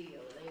shouldn't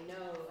steal. They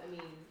know,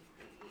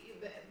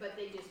 but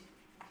they just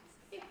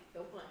pick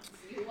the ones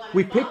you want to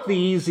We pick follow. the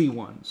easy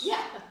ones.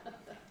 Yeah.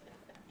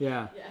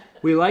 Yeah. Yeah.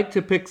 We like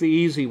to pick the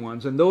easy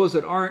ones, and those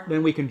that aren't,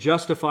 then we can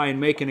justify and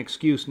make an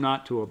excuse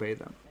not to obey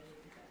them.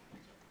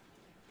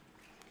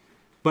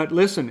 But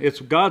listen, it's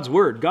God's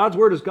Word. God's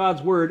Word is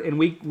God's Word, and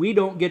we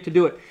don't get to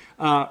do it.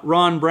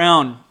 Ron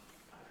Brown,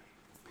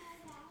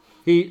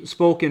 he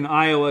spoke in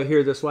Iowa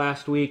here this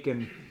last week,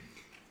 and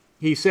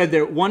he said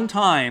that one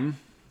time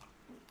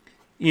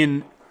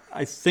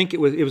I think it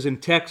was in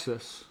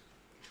Texas,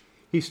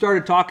 he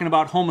started talking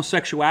about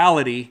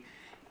homosexuality,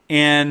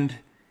 and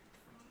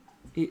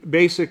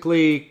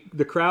basically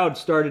the crowd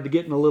started to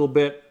getting a little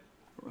bit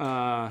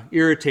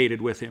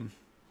irritated with him.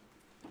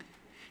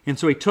 And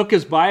so he took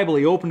his Bible,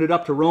 he opened it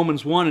up to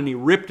Romans 1, and he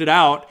ripped it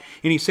out,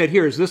 and he said,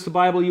 "Here, is this the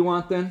Bible you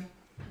want then?"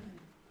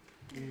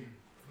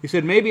 He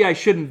said, "Maybe I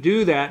shouldn't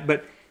do that,"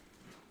 but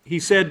he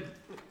said,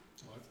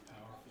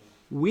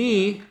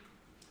 we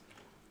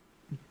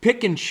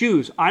pick and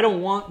choose. I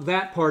don't want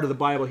that part of the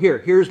Bible.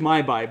 Here's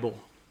my Bible.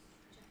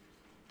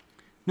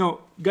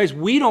 No, guys,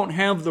 we don't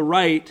have the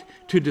right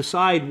to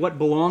decide what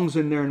belongs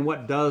in there and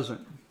what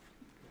doesn't.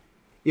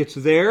 It's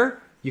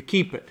there, you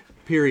keep it,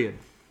 period.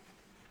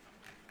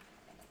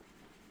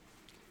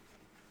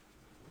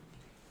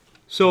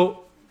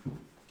 So,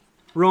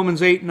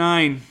 Romans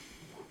 8:9,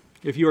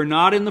 if you are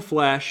not in the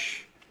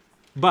flesh,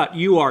 but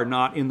you are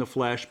not in the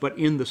flesh, but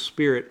in the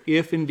Spirit,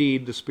 if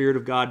indeed the Spirit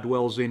of God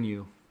dwells in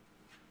you.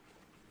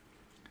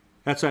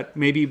 That's that.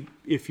 Maybe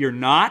if you're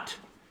not,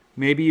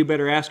 maybe you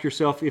better ask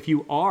yourself if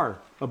you are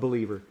a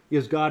believer.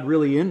 Is God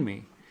really in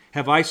me?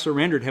 Have I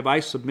surrendered? Have I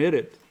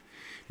submitted?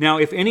 Now,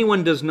 if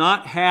anyone does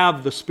not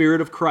have the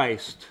Spirit of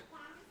Christ,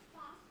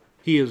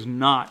 he is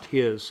not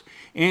his.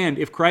 And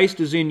if Christ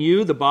is in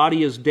you, the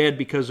body is dead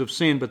because of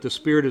sin, but the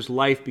Spirit is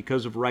life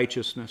because of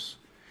righteousness.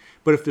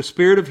 But if the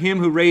Spirit of Him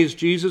who raised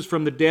Jesus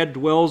from the dead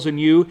dwells in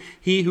you,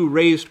 He who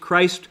raised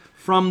Christ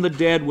from the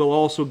dead will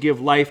also give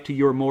life to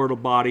your mortal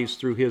bodies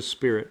through His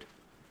Spirit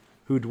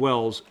who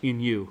dwells in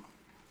you.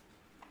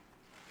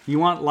 You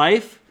want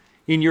life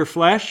in your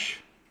flesh?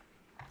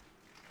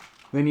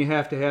 Then you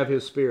have to have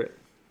His Spirit.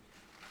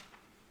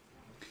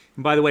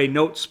 And by the way,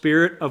 note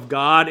Spirit of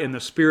God and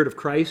the Spirit of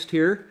Christ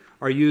here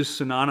are used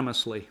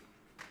synonymously.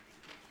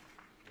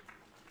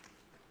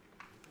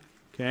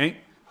 Okay?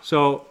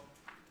 So,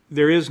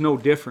 there is no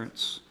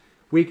difference.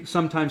 We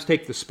sometimes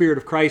take the Spirit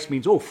of Christ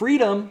means,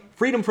 freedom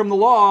from the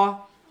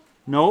law.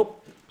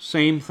 Nope,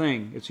 same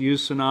thing. It's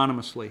used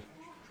synonymously.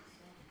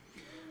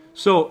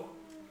 So,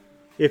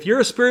 if you're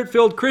a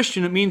Spirit-filled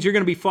Christian, it means you're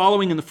going to be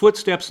following in the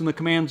footsteps and the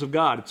commands of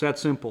God. It's that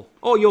simple.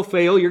 You'll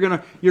fail. You're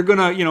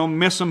gonna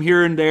miss them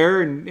here and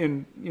there,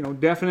 and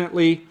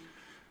definitely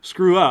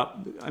screw up.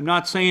 I'm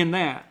not saying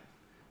that,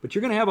 but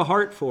you're going to have a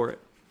heart for it,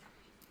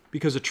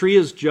 because a tree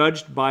is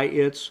judged by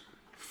its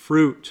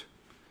fruit.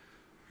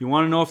 You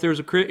want to know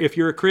if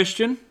you're a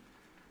Christian?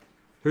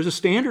 There's a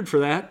standard for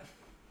that.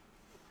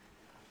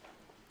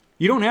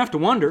 You don't have to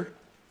wonder.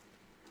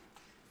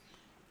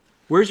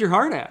 Where's your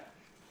heart at?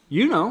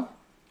 You know.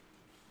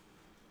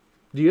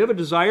 Do you have a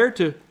desire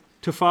to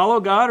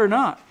follow God or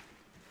not?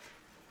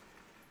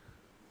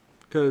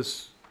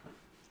 Because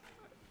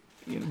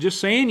just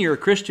saying you're a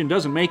Christian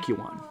doesn't make you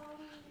one.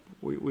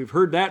 We've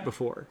heard that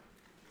before.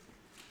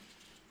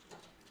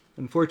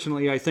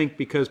 Unfortunately, I think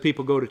because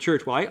people go to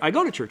church, I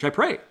go to church, I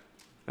pray.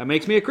 That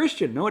makes me a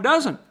Christian. No, it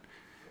doesn't.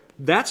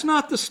 That's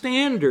not the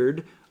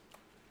standard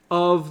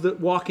of the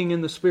walking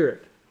in the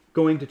Spirit,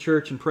 going to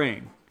church and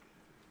praying.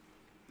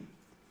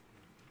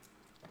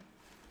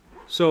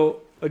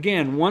 So,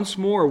 again, once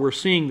more, we're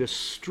seeing this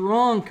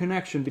strong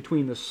connection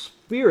between the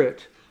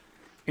Spirit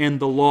and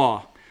the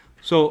law.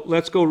 So,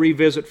 let's go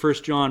revisit 1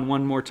 John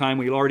one more time.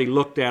 We already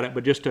looked at it,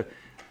 but just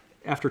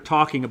after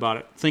talking about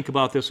it, think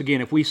about this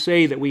again. If we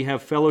say that we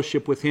have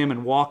fellowship with Him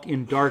and walk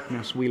in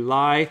darkness, we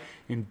lie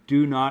and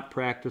do not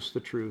practice the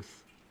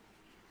truth.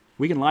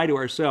 We can lie to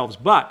ourselves,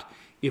 but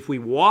if we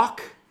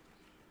walk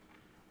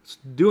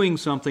doing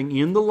something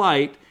in the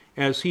light,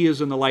 as He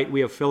is in the light,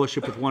 we have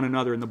fellowship with one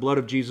another, and the blood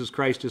of Jesus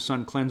Christ, His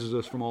Son, cleanses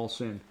us from all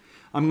sin.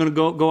 I'm going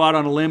to go out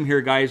on a limb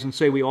here, guys, and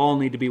say we all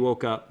need to be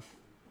woke up.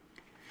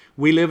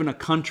 We live in a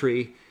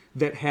country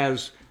that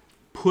has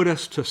put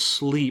us to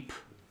sleep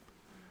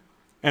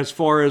as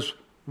far as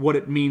what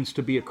it means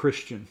to be a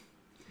Christian.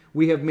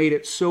 We have made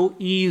it so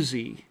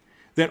easy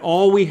that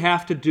all we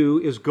have to do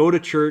is go to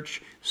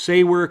church,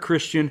 say we're a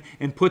Christian,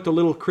 and put the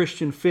little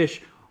Christian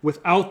fish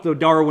without the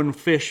Darwin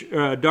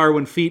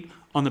feet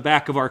on the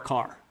back of our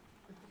car.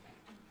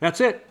 That's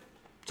it.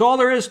 That's all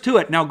there is to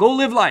it. Now go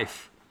live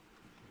life.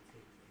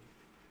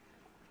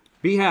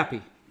 Be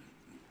happy.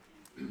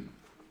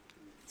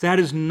 That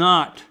is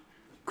not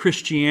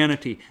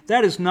Christianity.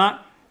 That is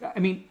not,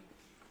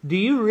 do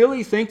you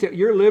really think that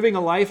you're living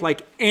a life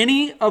like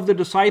any of the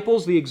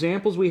disciples, the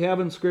examples we have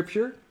in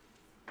Scripture?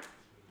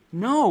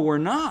 No, we're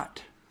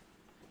not.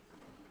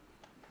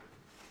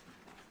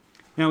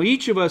 Now,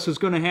 each of us is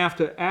going to have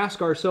to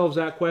ask ourselves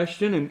that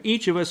question, and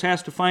each of us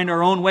has to find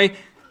our own way.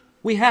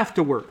 We have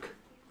to work.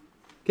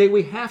 Okay,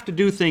 we have to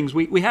do things.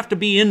 We have to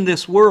be in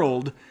this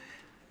world,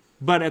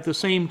 but at the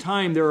same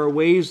time, there are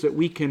ways that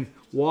we can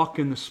walk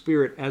in the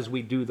Spirit as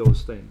we do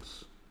those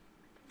things.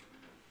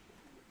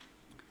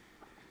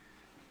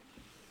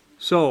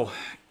 So,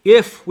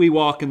 if we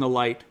walk in the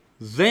light,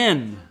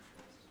 then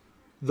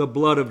the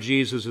blood of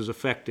Jesus is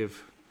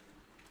effective.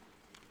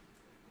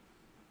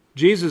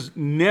 Jesus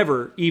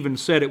never even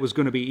said it was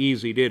going to be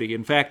easy, did he?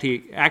 In fact,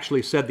 he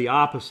actually said the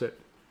opposite.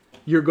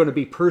 You're going to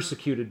be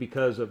persecuted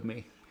because of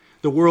me.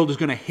 The world is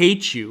going to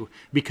hate you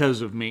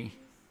because of me.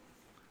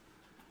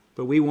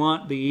 But we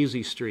want the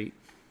easy street.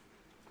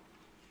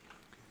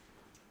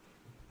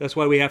 That's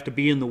why we have to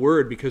be in the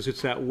Word, because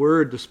it's that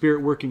Word, the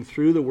Spirit working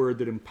through the Word,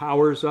 that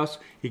empowers us.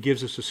 He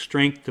gives us the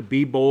strength to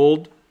be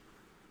bold.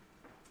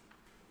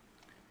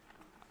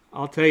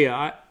 I'll tell you,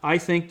 I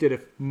think that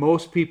if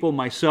most people,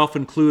 myself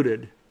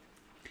included,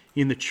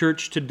 in the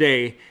church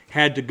today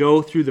had to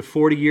go through the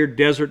 40-year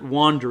desert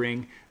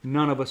wandering,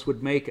 none of us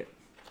would make it.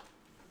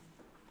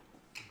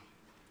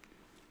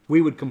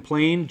 We would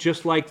complain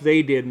just like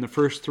they did in the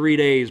first 3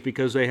 days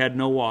because they had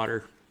no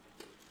water.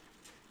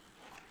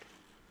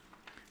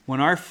 When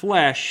our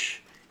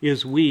flesh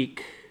is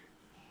weak,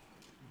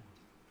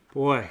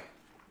 boy,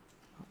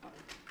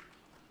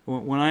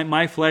 when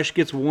my flesh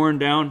gets worn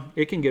down,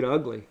 it can get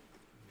ugly.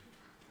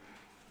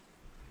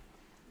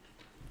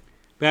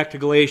 Back to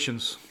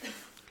Galatians.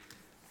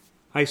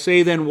 I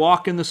say then,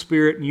 walk in the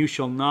Spirit, and you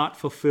shall not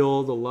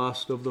fulfill the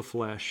lust of the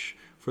flesh.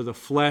 For the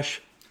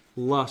flesh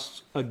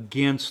lusts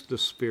against the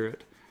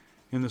Spirit,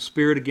 and the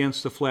Spirit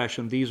against the flesh,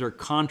 and these are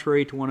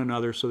contrary to one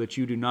another, so that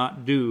you do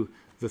not do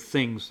the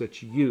things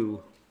that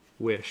you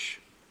wish.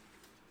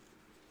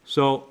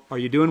 So, are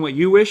you doing what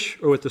you wish,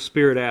 or what the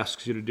Spirit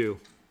asks you to do?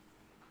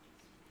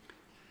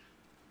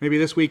 Maybe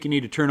this week you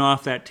need to turn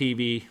off that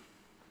TV.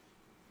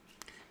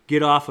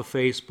 Get off of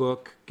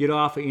Facebook. Get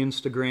off of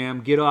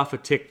Instagram. Get off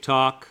of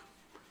TikTok.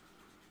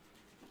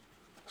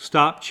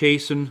 Stop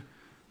chasing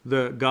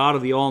the God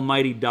of the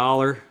almighty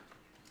dollar,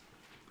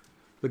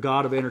 the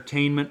God of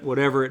entertainment,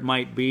 whatever it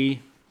might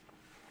be,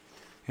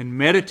 and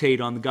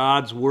meditate on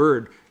God's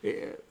Word.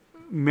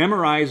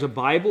 Memorize a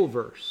Bible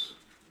verse.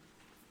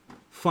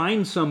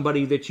 Find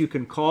somebody that you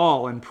can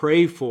call and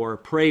pray for,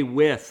 pray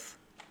with.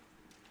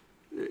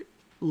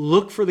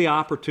 Look for the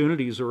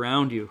opportunities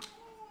around you.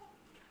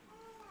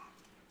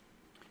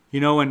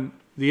 You know, when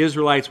the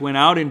Israelites went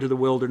out into the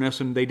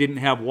wilderness and they didn't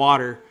have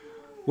water,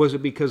 was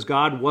it because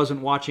God wasn't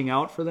watching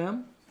out for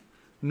them?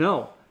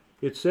 No.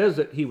 It says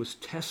that He was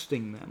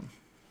testing them.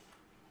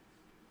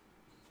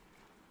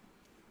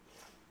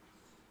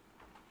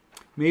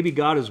 Maybe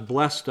God has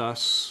blessed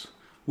us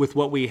with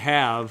what we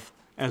have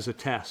as a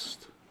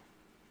test.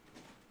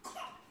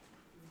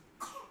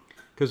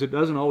 Because it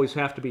doesn't always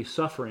have to be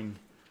suffering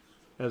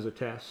as a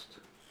test.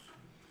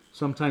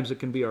 Sometimes it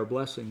can be our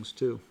blessings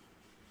too.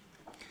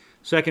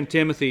 2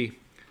 Timothy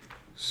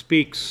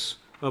speaks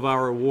of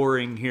our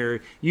warring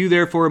here. You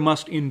therefore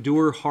must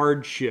endure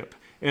hardship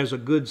as a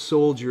good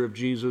soldier of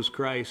Jesus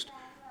Christ.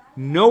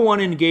 No one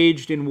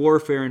engaged in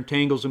warfare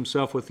entangles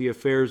himself with the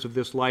affairs of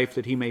this life,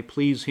 that he may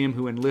please him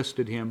who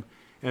enlisted him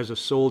as a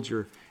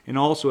soldier. And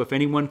also, if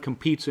anyone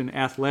competes in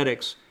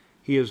athletics,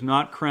 he is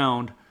not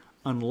crowned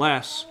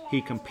unless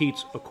he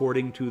competes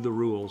according to the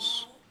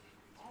rules.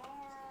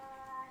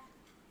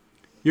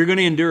 You're going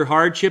to endure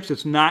hardships.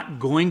 It's not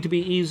going to be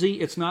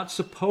easy. It's not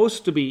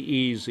supposed to be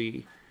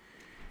easy.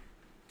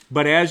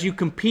 But as you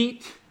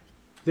compete,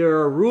 there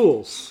are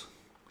rules.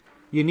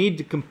 You need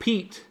to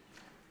compete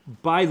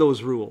by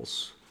those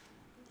rules.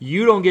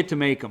 You don't get to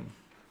make them.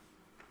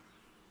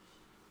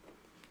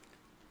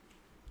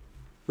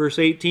 Verse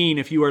 18,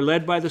 if you are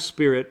led by the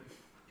Spirit,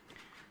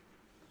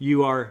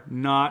 you are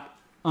not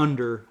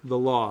under the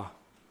law.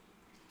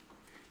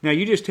 Now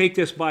you just take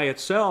this by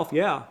itself,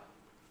 yeah.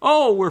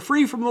 Oh, we're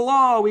free from the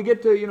law. We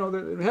get to,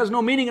 it has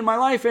no meaning in my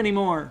life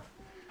anymore.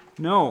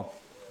 No.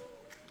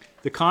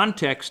 The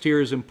context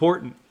here is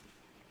important,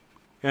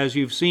 as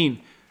you've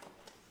seen.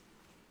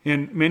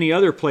 And many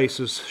other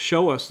places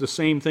show us the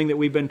same thing that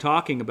we've been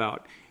talking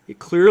about.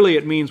 Clearly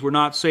it means we're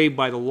not saved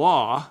by the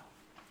law.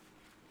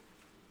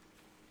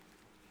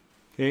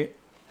 Okay?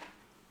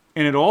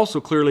 And it also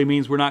clearly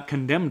means we're not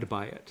condemned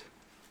by it.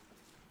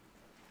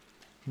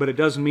 But it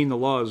doesn't mean the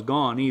law is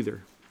gone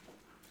either.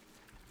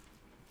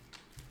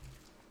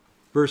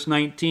 Verse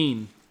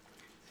 19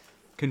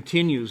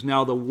 continues,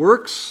 now the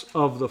works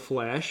of the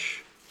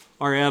flesh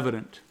are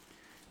evident.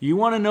 You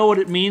want to know what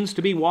it means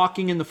to be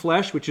walking in the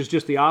flesh, which is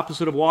just the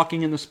opposite of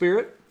walking in the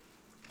Spirit?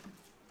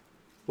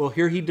 Well,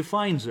 here he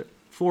defines it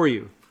for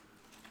you.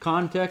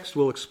 Context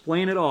will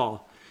explain it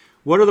all.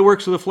 What are the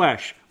works of the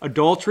flesh?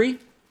 Adultery,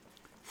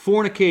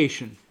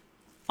 fornication,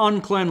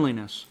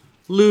 uncleanliness,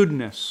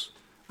 lewdness,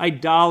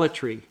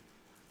 idolatry,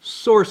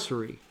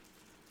 sorcery.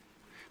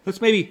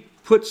 Let's maybe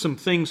put some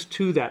things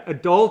to that.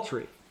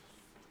 Adultery,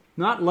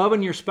 not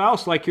loving your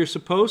spouse like you're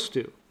supposed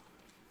to.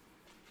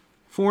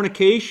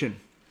 Fornication,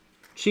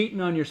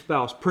 cheating on your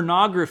spouse.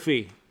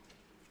 Pornography.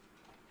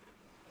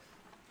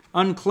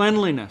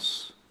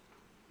 Uncleanliness.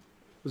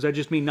 Does that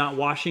just mean not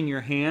washing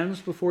your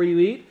hands before you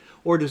eat?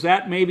 Or does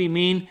that maybe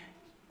mean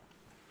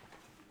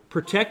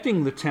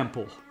protecting the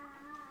temple?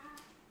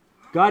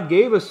 God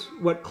gave us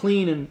what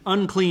clean and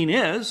unclean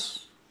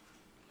is.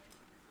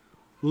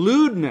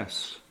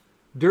 Lewdness.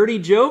 dirty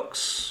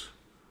jokes,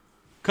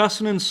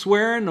 cussing and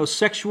swearing, those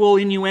sexual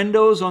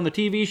innuendos on the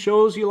TV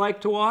shows you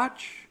like to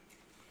watch.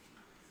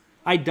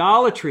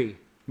 Idolatry,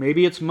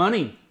 maybe it's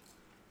money.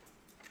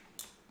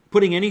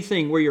 Putting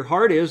anything where your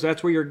heart is,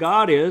 that's where your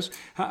God is.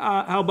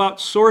 How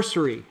about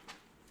sorcery?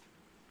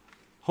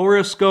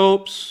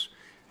 Horoscopes,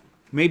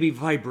 maybe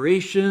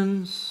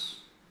vibrations.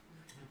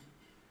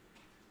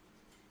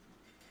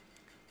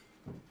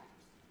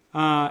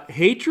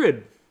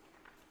 Hatred.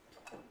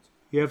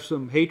 You have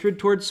some hatred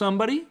towards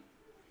somebody.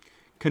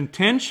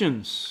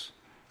 Contentions,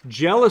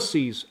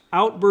 jealousies,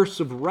 outbursts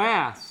of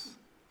wrath,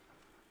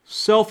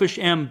 selfish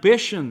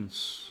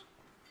ambitions,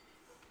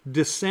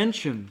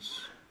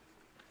 dissensions,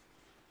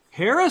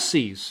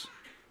 heresies.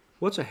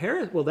 What's a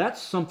heresy? Well,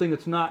 that's something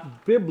that's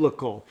not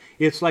biblical.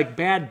 It's like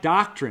bad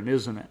doctrine,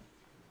 isn't it?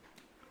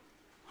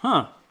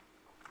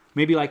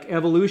 Maybe like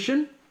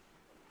evolution,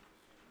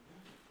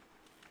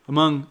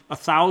 among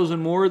 1,000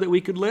 more that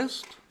we could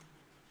list.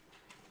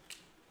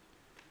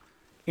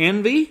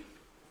 Envy.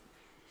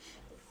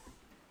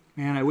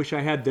 Man, I wish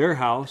I had their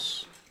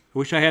house. I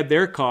wish I had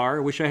their car.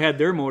 I wish I had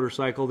their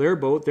motorcycle, their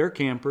boat, their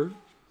camper.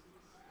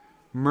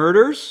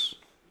 Murders,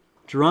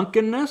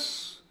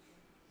 drunkenness,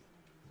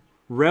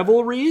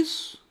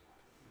 revelries.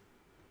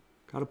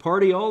 Got to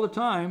party all the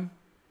time.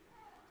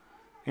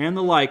 And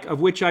the like, of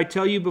which I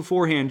tell you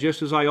beforehand,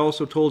 just as I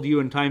also told you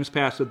in times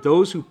past, that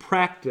those who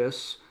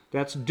practice,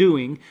 that's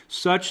doing,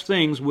 such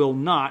things will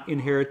not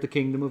inherit the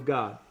kingdom of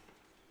God.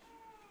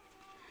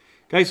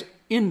 Guys,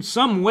 in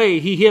some way,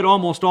 he hit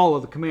almost all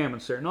of the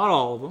commandments there. Not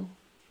all of them,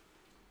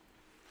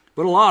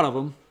 but a lot of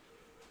them.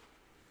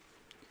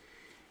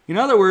 In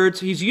other words,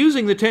 he's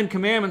using the 10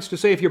 Commandments to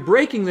say if you're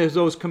breaking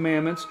those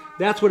commandments,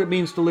 that's what it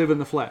means to live in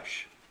the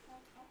flesh.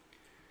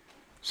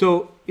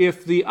 So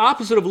if the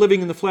opposite of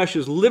living in the flesh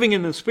is living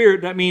in the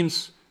Spirit, that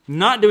means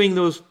not doing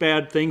those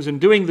bad things and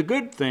doing the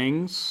good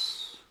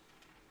things.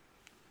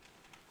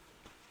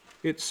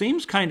 It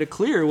seems kind of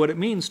clear what it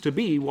means to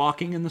be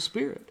walking in the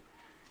Spirit.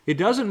 It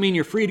doesn't mean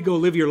you're free to go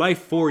live your life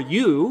for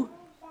you.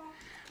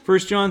 1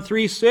 John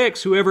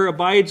 3:6, whoever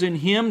abides in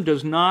him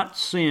does not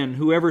sin.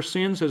 Whoever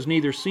sins has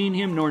neither seen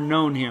him nor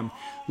known him.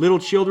 Little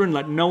children,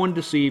 let no one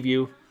deceive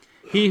you.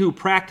 He who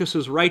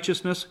practices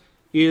righteousness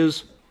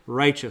is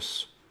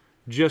righteous,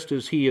 just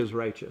as he is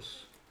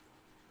righteous.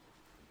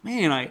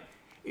 Man,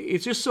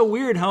 it's just so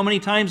weird how many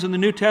times in the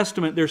New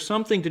Testament there's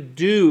something to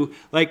do,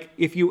 like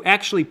if you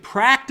actually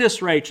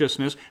practice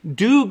righteousness,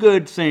 do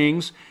good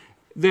things,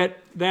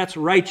 that's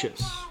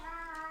righteous.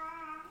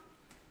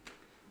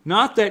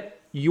 Not that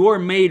you're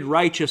made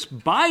righteous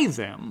by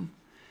them,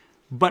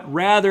 but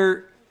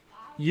rather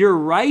you're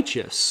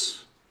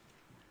righteous,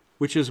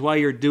 which is why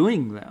you're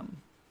doing them.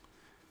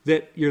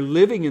 That you're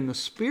living in the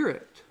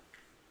Spirit.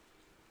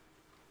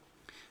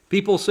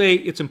 People say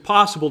it's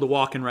impossible to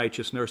walk in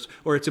righteousness,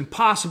 or it's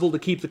impossible to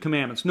keep the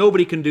commandments.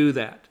 Nobody can do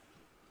that.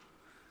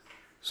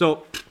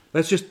 So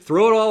let's just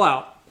throw it all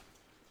out.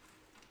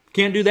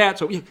 Can't do that.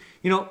 So,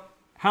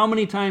 how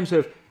many times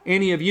have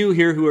any of you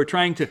here who are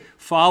trying to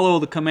follow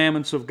the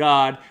commandments of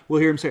God will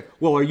hear him say,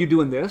 well, are you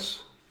doing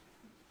this?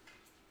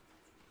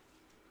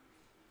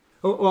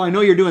 Oh, well, I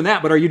know you're doing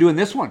that, but are you doing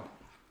this one?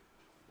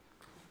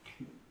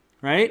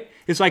 Right?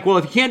 It's like, well,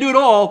 if you can't do it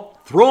all,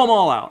 throw them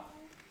all out.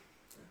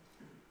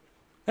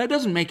 That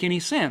doesn't make any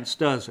sense,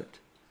 does it?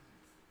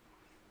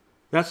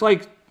 That's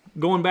like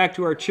going back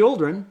to our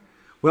children.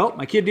 Well,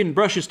 my kid didn't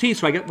brush his teeth,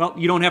 so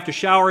you don't have to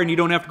shower and you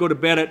don't have to go to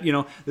bed at,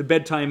 the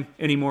bedtime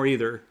anymore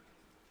either.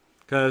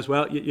 Because,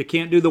 you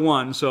can't do the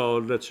one, so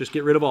let's just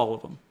get rid of all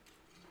of them.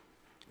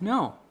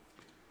 No.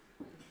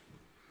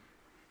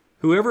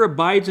 Whoever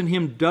abides in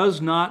him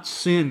does not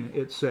sin,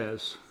 it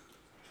says.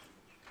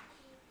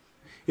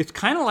 It's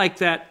kind of like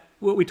that,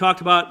 what we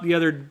talked about the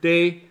other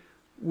day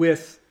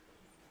with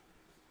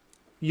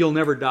you'll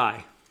never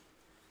die.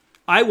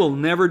 I will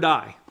never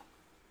die.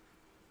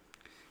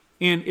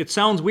 And it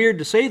sounds weird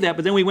to say that,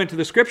 but then we went to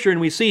the scripture and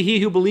we see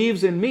he who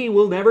believes in me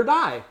will never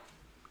die.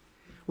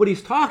 What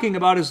he's talking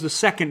about is the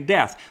second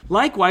death.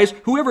 Likewise,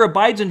 whoever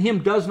abides in him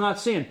does not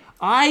sin.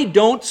 I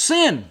don't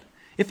sin.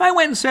 If I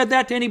went and said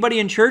that to anybody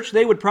in church,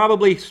 they would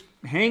probably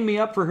hang me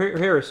up for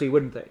heresy,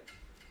 wouldn't they?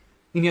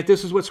 And yet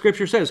this is what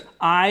Scripture says.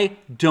 I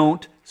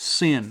don't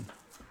sin.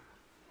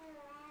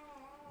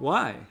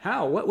 Why?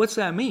 How? What's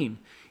that mean?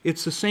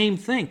 It's the same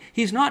thing.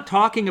 He's not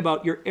talking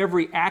about your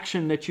every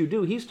action that you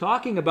do. He's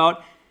talking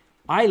about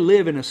I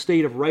live in a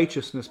state of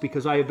righteousness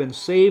because I have been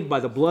saved by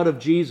the blood of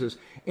Jesus,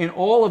 and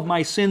all of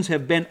my sins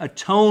have been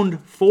atoned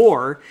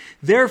for.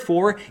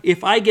 Therefore,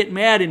 if I get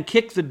mad and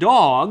kick the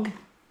dog,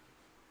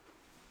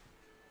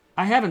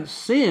 I haven't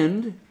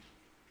sinned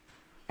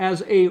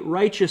as a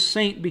righteous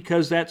saint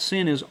because that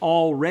sin is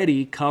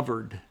already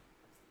covered.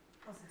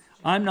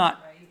 I'm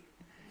not...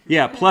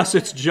 Yeah, plus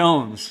it's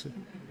Jones.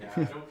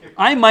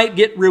 I might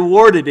get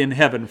rewarded in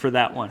heaven for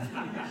that one.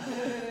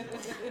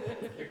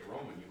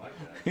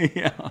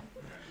 Yeah.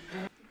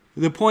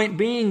 The point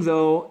being,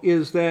 though,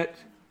 is that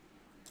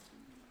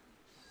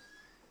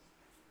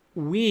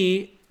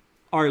we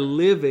are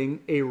living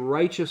a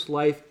righteous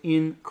life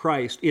in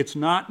Christ. It's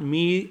not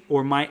me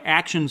or my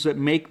actions that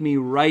make me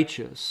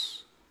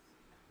righteous.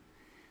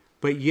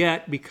 But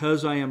yet,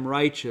 because I am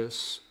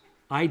righteous,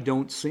 I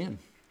don't sin,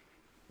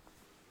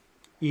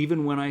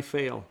 even when I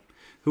fail.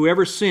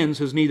 Whoever sins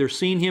has neither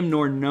seen him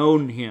nor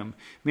known him.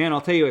 Man,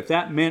 I'll tell you, if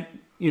that meant,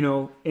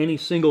 any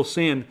single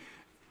sin,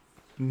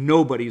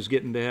 nobody's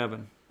getting to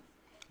heaven.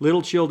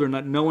 Little children,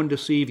 let no one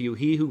deceive you.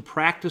 He who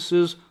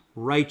practices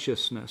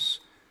righteousness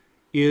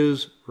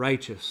is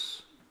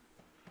righteous.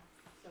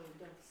 So we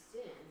don't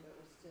sin, but we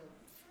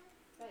still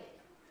fail.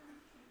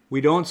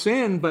 We don't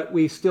sin, but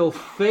we still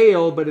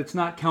fail, but it's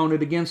not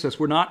counted against us.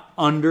 We're not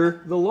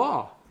under the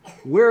law.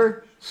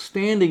 We're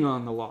standing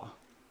on the law.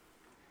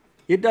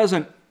 It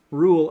doesn't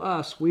rule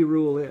us, we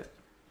rule it.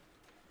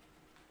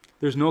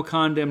 There's no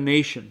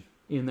condemnation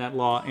in that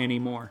law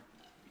anymore.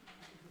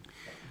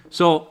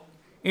 So,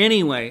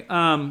 anyway,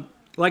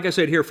 like I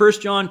said here, 1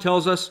 John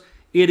tells us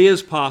it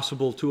is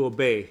possible to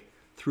obey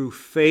through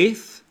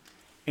faith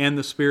and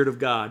the Spirit of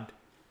God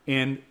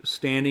and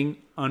standing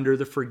under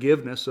the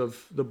forgiveness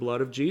of the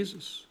blood of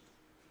Jesus.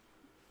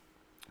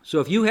 So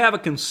if you have a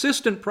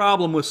consistent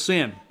problem with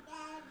sin,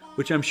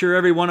 which I'm sure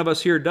every one of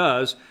us here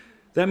does,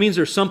 that means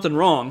there's something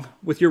wrong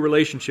with your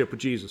relationship with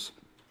Jesus.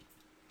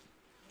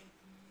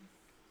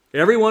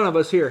 Every one of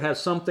us here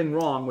has something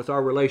wrong with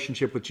our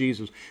relationship with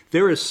Jesus.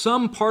 There is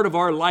some part of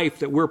our life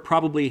that we're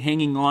probably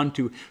hanging on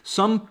to,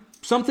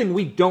 something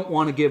we don't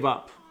want to give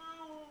up.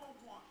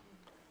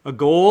 A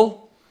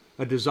goal,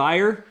 a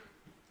desire.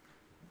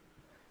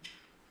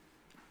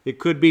 It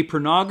could be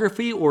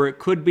pornography or it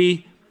could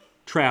be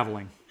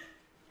traveling.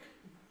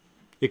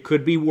 It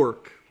could be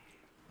work.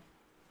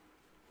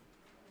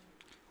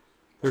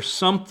 There's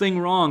something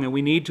wrong and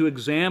we need to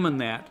examine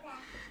that.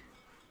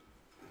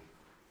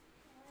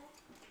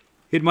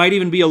 It might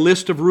even be a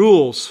list of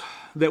rules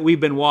that we've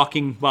been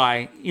walking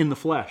by in the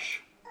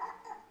flesh.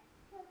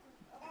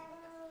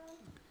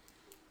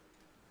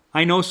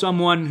 I know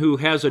someone who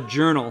has a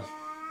journal,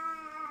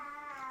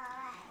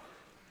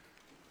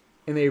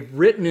 and they've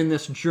written in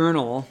this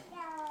journal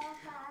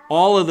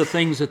all of the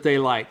things that they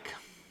like.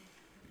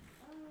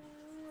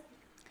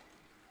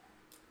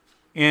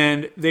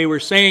 And they were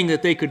saying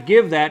that they could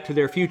give that to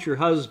their future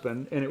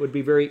husband, and it would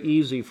be very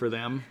easy for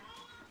them,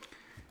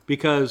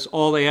 because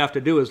all they have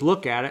to do is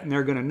look at it, and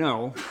they're going to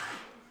know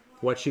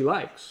what she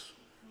likes.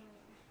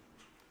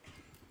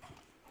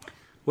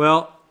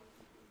 Well,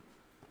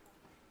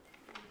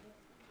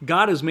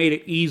 God has made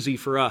it easy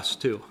for us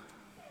too.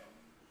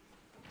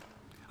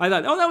 I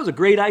thought, that was a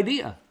great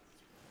idea.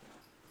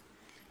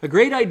 A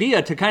great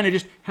idea to kind of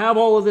just have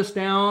all of this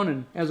down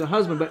and as a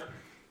husband. But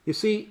you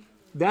see,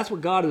 that's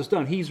what God has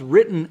done. He's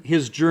written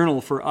His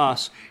journal for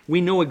us.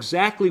 We know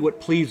exactly what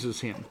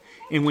pleases Him.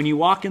 And when you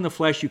walk in the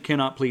flesh, you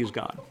cannot please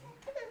God.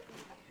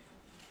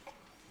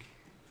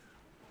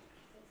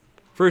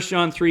 1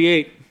 John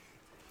 3:8,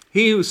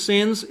 he who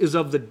sins is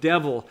of the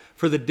devil,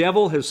 for the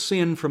devil has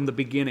sinned from the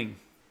beginning.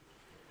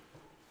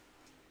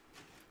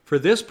 For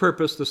this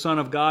purpose the Son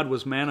of God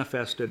was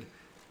manifested,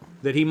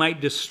 that He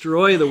might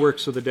destroy the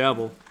works of the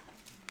devil.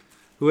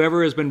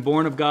 Whoever has been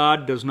born of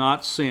God does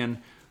not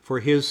sin, for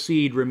his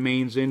seed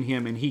remains in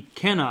him, and he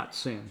cannot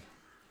sin,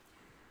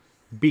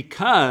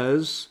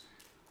 because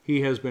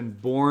he has been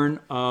born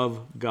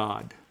of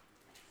God.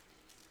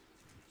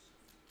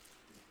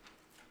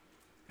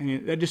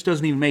 And that just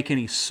doesn't even make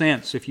any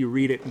sense if you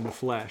read it in the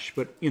flesh.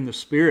 But in the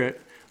Spirit,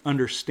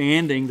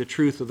 understanding the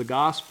truth of the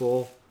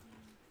gospel,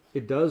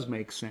 it does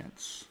make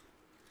sense.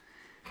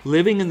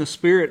 Living in the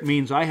Spirit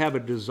means I have a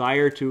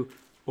desire to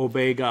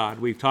obey God.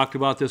 We've talked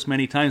about this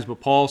many times,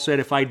 but Paul said,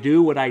 if I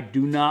do what I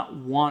do not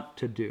want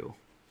to do,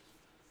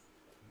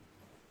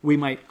 we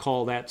might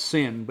call that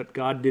sin, but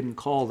God didn't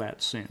call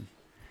that sin.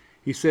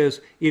 He says,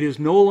 it is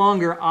no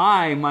longer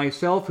I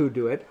myself who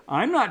do it.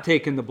 I'm not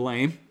taking the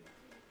blame.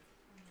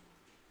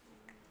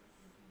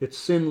 It's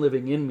sin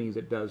living in me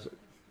that does it.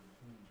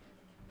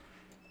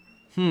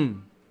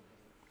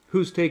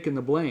 Who's taking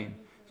the blame?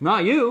 It's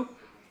not you.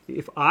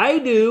 If I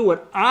do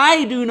what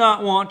I do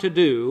not want to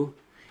do,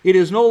 it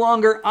is no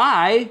longer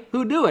I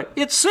who do it.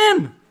 It's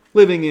sin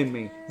living in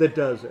me that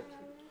does it.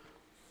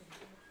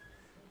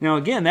 Now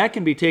again, that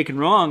can be taken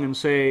wrong and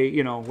say,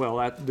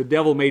 the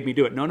devil made me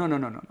do it.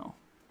 No.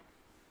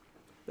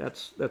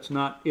 That's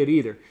not it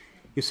either.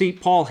 You see,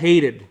 Paul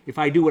hated, if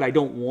I do what I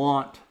don't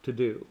want to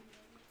do,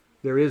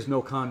 there is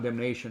no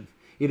condemnation.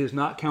 It is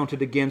not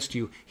counted against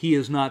you. He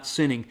is not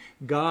sinning.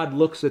 God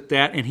looks at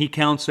that and He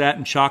counts that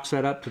and chalks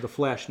that up to the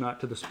flesh,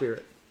 not to the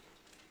Spirit.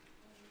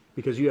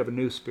 Because you have a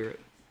new spirit.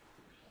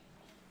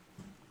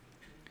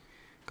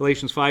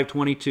 Galatians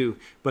 5:22,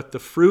 but the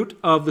fruit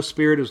of the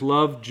Spirit is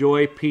love,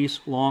 joy, peace,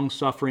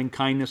 long-suffering,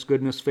 kindness,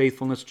 goodness,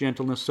 faithfulness,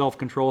 gentleness,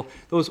 self-control.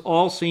 Those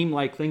all seem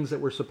like things that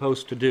we're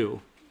supposed to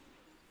do.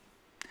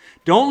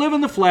 Don't live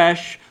in the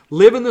flesh,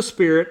 live in the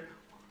Spirit.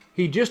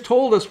 He just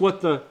told us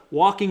what the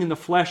walking in the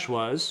flesh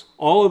was,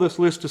 all of this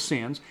list of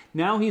sins.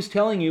 Now He's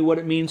telling you what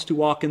it means to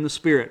walk in the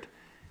Spirit.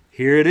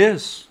 Here it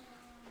is.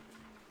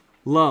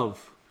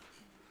 Love.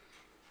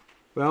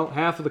 Well,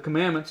 half of the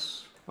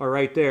commandments are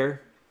right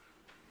there.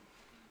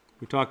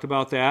 We talked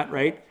about that,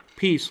 right?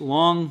 Peace,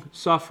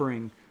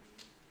 long-suffering,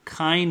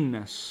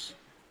 kindness,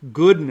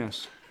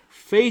 goodness,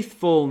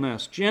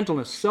 faithfulness,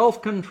 gentleness,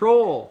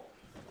 self-control.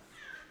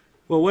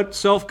 Well, what's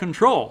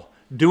self-control?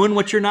 Doing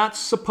what you're not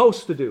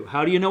supposed to do.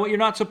 How do you know what you're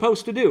not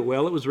supposed to do?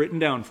 Well, it was written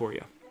down for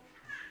you.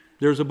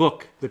 There's a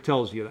book that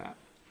tells you that.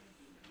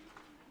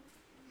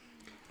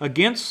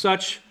 Against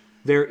such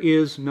there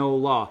is no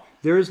law.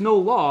 There is no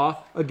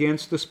law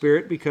against the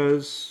Spirit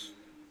because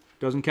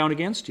it doesn't count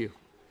against you.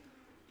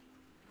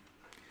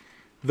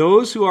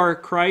 Those who are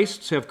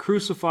Christ's have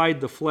crucified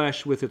the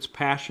flesh with its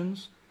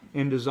passions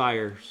and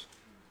desires.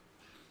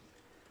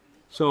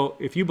 So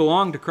if you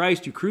belong to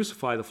Christ, you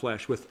crucify the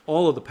flesh with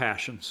all of the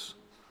passions.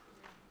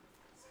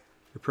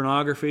 Your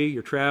pornography,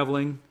 your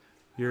traveling,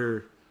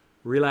 your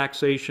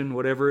relaxation,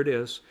 whatever it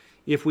is.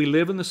 If we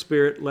live in the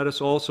Spirit, let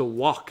us also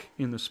walk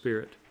in the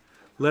Spirit.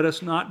 Let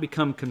us not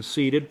become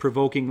conceited,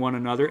 provoking one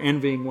another,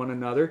 envying one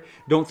another.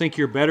 Don't think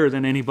you're better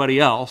than anybody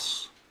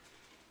else.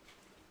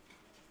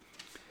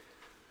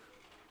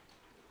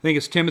 I think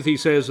as Timothy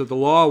says that the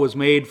law was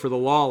made for the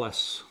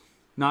lawless,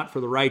 not for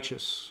the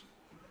righteous.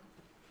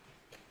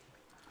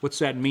 What's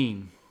that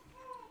mean?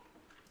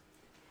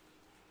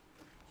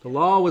 The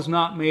law was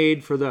not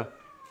made for the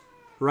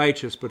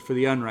righteous, but for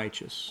the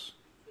unrighteous.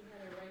 You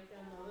had to write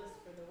down the list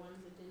for the ones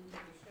that didn't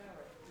take a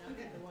shower, not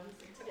for the ones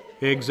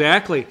that did.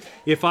 Exactly.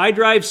 If I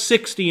drive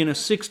 60 in a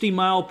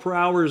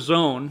 60-mile-per-hour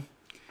zone,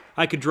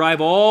 I could drive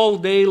all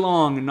day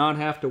long and not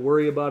have to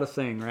worry about a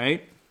thing,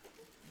 right?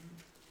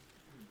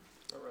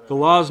 The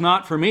law is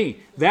not for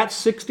me. That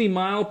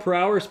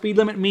 60-mile-per-hour speed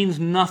limit means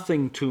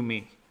nothing to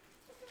me.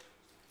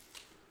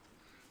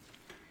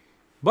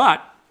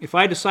 But if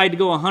I decide to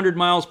go 100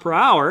 miles per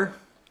hour,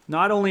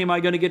 not only am I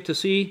going to get to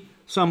see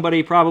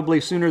somebody probably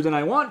sooner than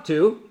I want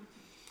to,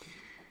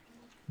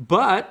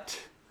 but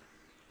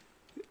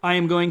I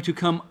am going to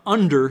come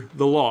under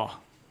the law.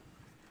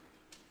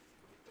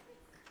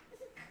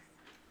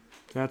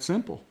 That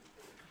simple.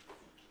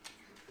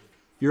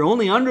 You're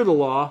only under the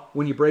law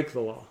when you break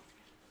the law.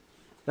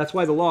 That's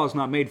why the law is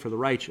not made for the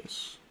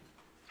righteous.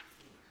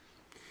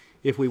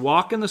 If we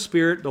walk in the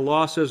Spirit, the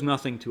law says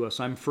nothing to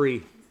us. I'm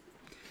free.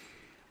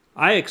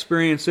 I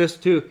experienced this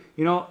too.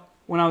 You know,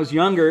 when I was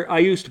younger, I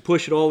used to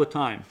push it all the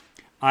time.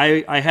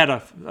 I had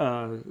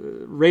a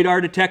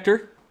radar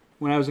detector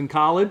when I was in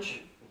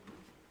college.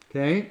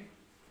 Okay?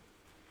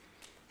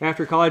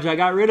 After college, I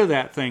got rid of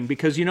that thing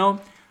because, you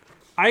know,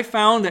 I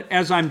found that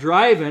as I'm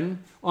driving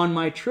on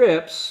my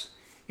trips,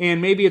 and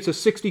maybe it's a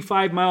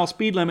 65-mile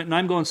speed limit and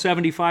I'm going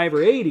 75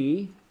 or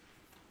 80,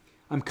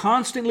 I'm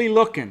constantly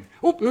looking.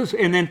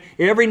 And then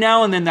every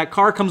now and then that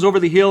car comes over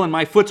the hill and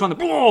my foot's on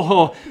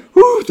the,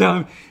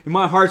 down, and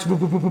my heart's,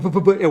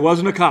 it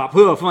wasn't a cop,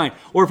 fine.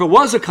 Or if it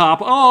was a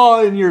cop,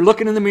 and you're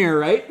looking in the mirror,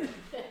 right?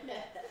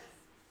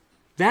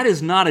 That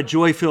is not a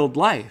joy-filled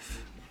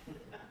life.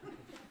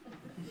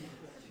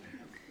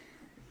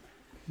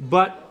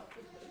 But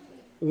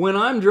when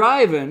I'm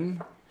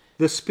driving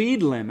the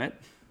speed limit,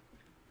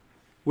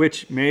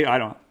 which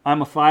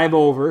I'm a 5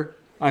 over.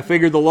 I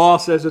figured the law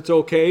says it's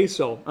okay,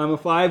 so I'm a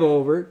 5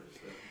 over.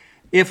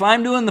 If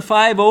I'm doing the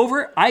 5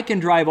 over, I can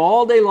drive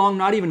all day long,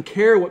 not even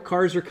care what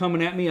cars are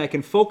coming at me. I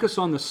can focus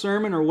on the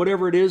sermon or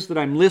whatever it is that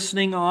I'm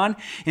listening on,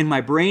 and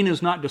my brain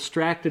is not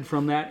distracted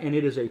from that, and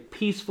it is a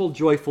peaceful,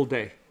 joyful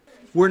day.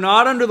 We're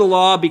not under the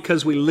law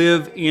because we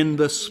live in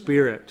the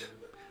Spirit.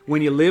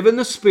 When you live in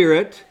the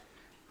Spirit,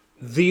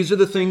 these are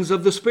the things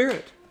of the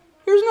Spirit.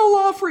 There's no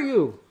law for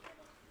you,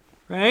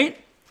 right?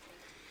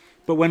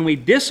 But when we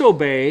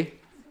disobey,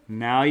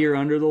 now you're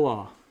under the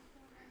law.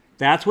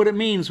 That's what it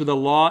means when the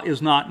law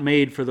is not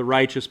made for the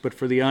righteous, but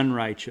for the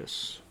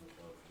unrighteous.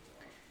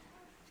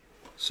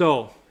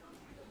 So,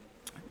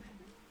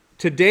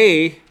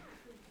 today,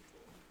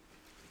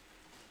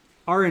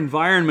 our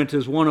environment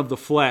is one of the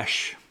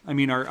flesh. I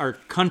mean, our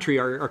country,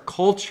 our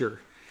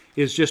culture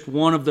is just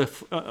one of the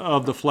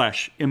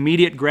flesh.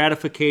 Immediate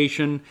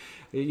gratification.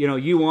 You know,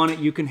 you want it,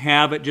 you can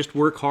have it, just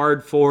work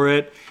hard for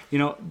it. You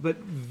know, but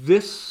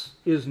this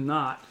is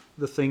not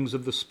the things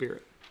of the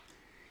Spirit.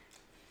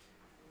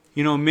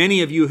 You know,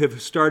 many of you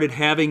have started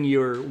having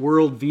your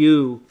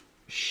worldview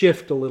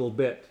shift a little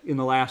bit in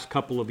the last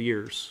couple of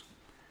years.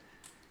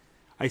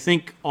 I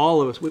think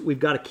all of us,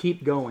 we've got to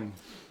keep going,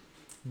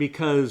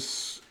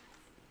 because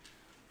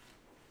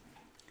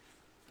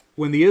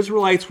when the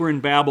Israelites were in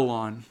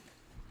Babylon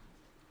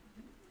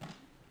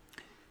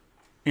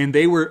and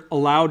they were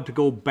allowed to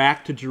go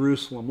back to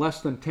Jerusalem,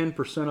 less than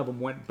 10% of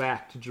them went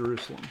back to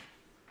Jerusalem.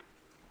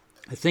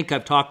 I think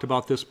I've talked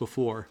about this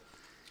before.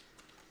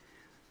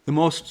 The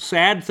most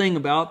sad thing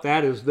about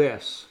that is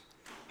this.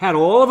 Had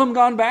all of them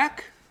gone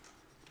back,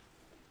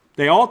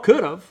 they all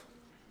could have.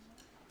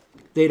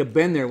 They'd have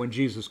been there when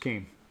Jesus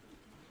came.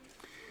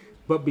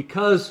 But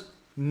because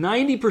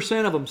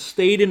 90% of them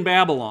stayed in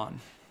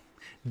Babylon,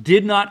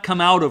 did not come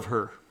out of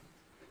her,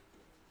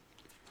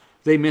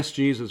 they missed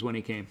Jesus when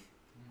he came.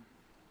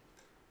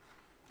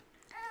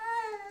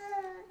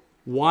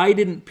 Why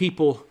didn't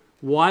people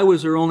Why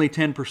was there only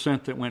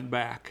 10% that went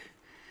back?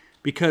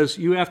 Because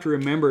you have to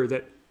remember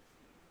that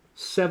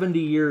 70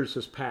 years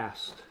has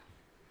passed.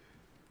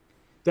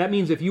 That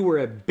means if you were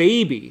a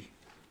baby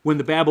when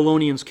the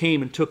Babylonians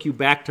came and took you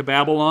back to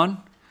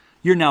Babylon,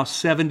 you're now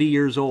 70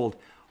 years old.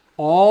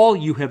 All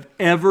you have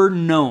ever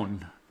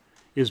known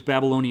is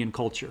Babylonian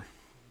culture.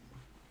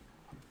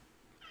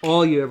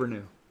 All you ever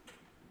knew.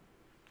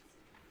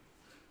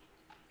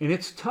 And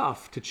it's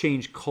tough to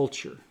change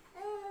culture.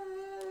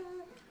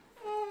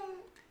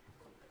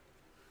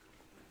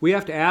 We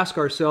have to ask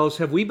ourselves,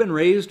 have we been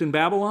raised in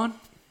Babylon?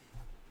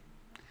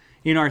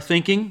 In our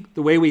thinking,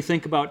 the way we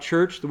think about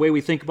church, the way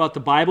we think about the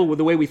Bible,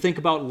 the way we think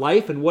about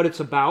life and what it's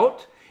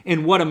about,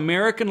 and what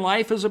American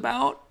life is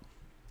about?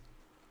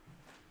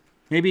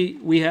 Maybe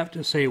we have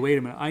to say, wait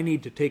a minute, I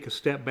need to take a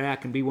step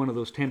back and be one of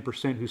those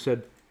 10% who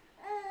said,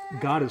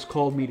 God has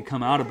called me to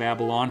come out of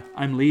Babylon,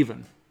 I'm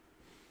leaving.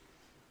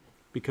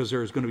 Because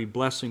there's going to be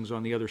blessings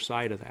on the other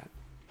side of that.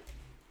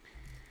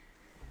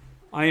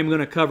 I am going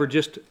to cover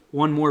just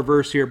one more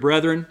verse here.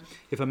 Brethren,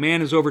 if a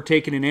man is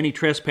overtaken in any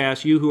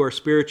trespass, you who are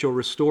spiritual,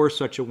 restore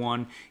such a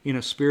one in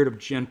a spirit of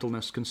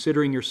gentleness,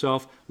 considering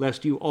yourself,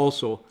 lest you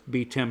also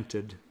be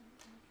tempted.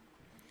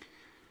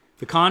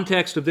 The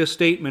context of this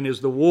statement is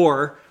the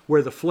war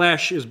where the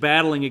flesh is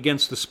battling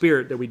against the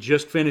spirit that we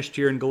just finished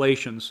here in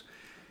Galatians.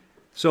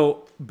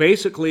 So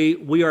basically,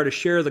 we are to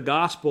share the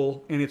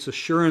gospel and its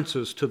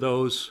assurances to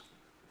those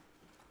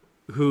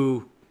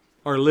who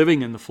are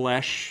living in the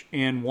flesh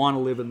and want to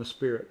live in the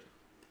spirit.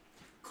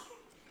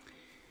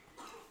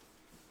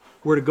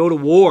 We're to go to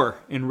war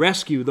and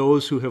rescue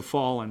those who have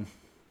fallen.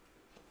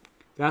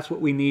 That's what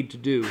we need to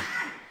do.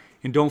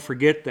 And don't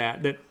forget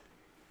that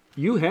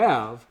you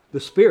have the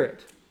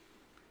Spirit.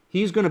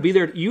 He's going to be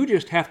there. You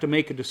just have to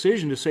make a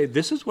decision to say,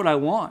 this is what I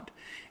want.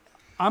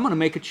 I'm going to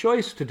make a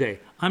choice today.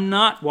 I'm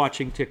not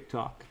watching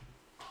TikTok.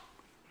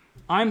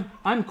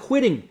 I'm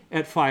quitting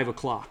at 5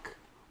 o'clock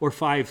or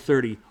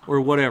 5:30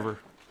 or whatever.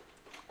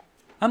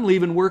 I'm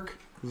leaving work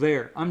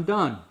there. I'm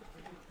done.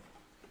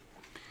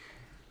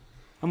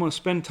 I'm going to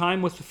spend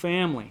time with the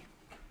family.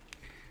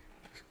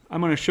 I'm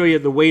going to show you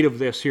the weight of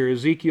this here.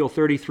 Ezekiel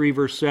 33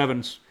 verse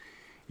 7.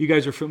 You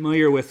guys are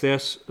familiar with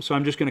this, so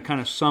I'm just going to kind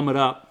of sum it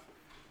up.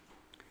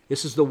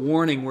 This is the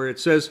warning where it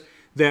says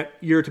that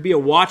you're to be a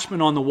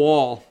watchman on the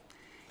wall.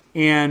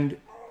 And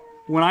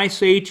when I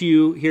say to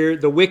you here,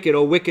 the wicked,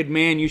 O wicked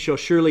man, you shall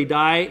surely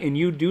die, and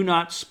you do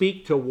not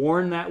speak to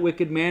warn that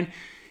wicked man.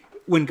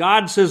 When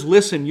God says,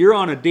 listen, you're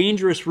on a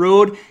dangerous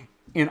road,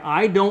 and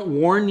I don't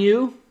warn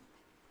you,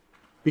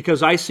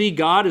 because I see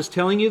God is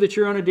telling you that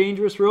you're on a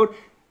dangerous road,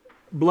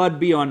 blood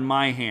be on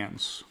my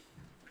hands.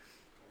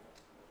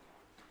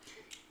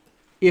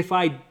 If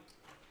I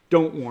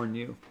don't warn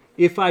you.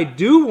 If I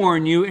do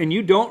warn you and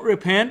you don't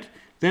repent,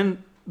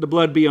 then the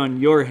blood be on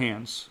your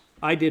hands.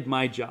 I did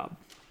my job.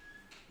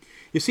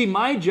 You see,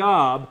 my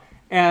job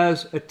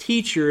as a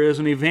teacher, as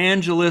an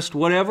evangelist,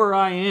 whatever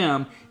I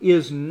am,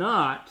 is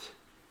not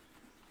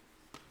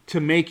to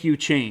make you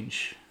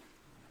change.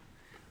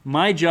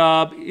 My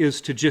job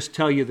is to just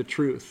tell you the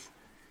truth.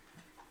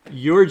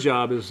 Your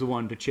job is the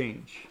one to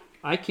change.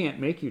 I can't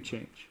make you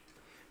change.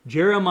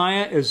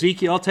 Jeremiah,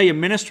 Ezekiel, I'll tell you,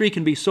 ministry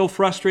can be so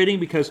frustrating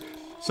because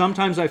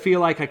sometimes I feel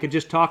like I could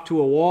just talk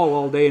to a wall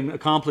all day and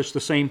accomplish the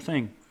same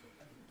thing.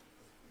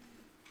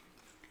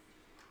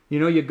 You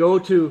know, you go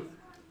to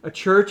a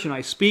church and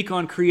I speak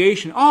on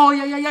creation. Oh,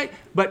 yeah.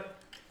 But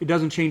it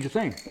doesn't change a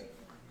thing.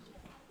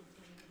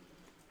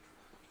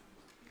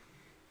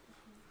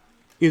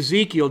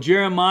 Ezekiel,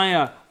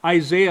 Jeremiah,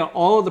 Isaiah,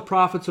 all of the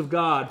prophets of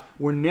God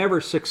were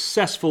never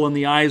successful in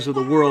the eyes of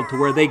the world to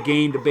where they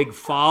gained a big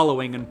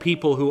following and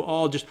people who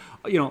all just,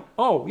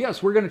 oh,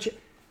 yes, we're going to...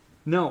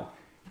 No.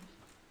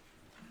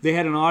 They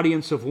had an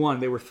audience of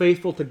one. They were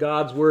faithful to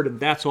God's word, and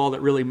that's all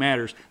that really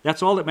matters.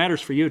 That's all that matters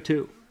for you,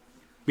 too.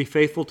 Be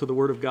faithful to the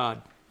word of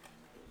God.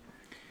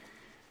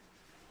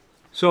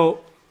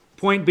 So,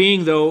 point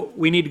being, though,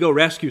 we need to go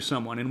rescue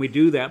someone, and we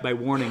do that by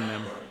warning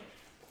them.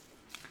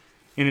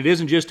 And it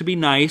isn't just to be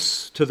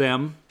nice to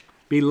them,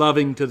 be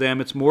loving to them.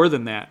 It's more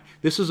than that.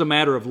 This is a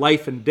matter of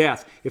life and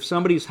death. If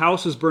somebody's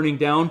house is burning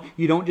down,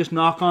 you don't just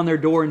knock on their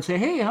door and say,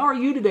 hey, how are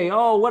you today?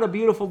 Oh, what a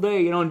beautiful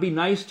day. And be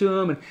nice to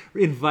them and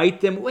invite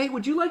them. Wait,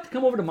 would you like to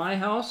come over to my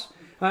house?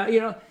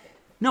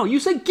 No, you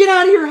say, get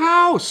out of your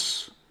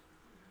house.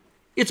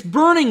 It's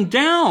burning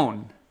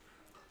down.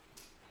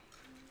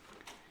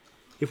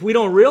 If we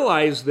don't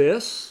realize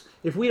this,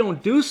 if we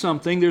don't do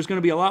something, there's going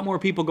to be a lot more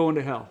people going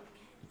to hell.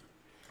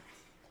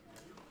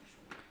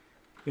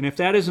 And if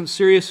that isn't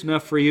serious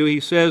enough for you, he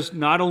says,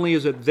 not only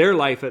is it their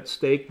life at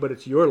stake, but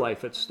it's your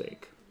life at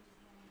stake.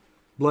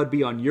 Blood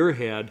be on your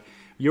head,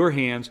 your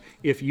hands,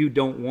 if you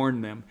don't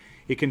warn them.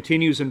 It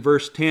continues in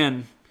verse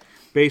 10,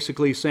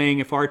 basically saying,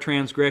 if our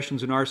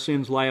transgressions and our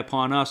sins lie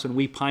upon us and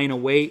we pine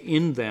away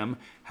in them,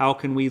 how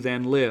can we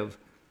then live?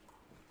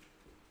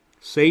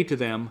 Say to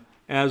them,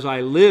 as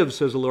I live,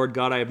 says the Lord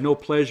God, I have no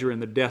pleasure in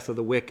the death of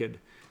the wicked,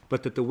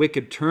 but that the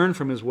wicked turn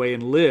from his way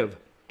and live.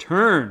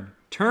 Turn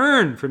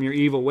from your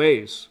evil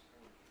ways.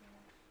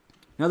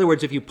 In other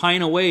words, if you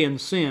pine away in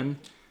sin,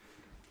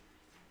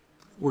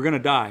 we're going to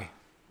die.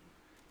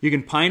 You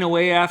can pine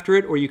away after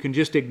it, or you can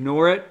just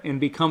ignore it and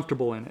be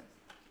comfortable in it.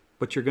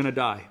 But you're going to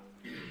die.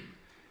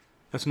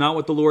 That's not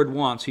what the Lord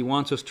wants. He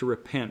wants us to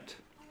repent.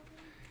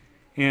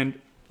 And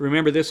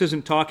remember, this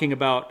isn't talking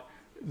about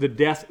the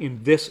death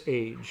in this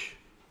age.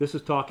 This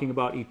is talking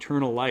about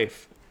eternal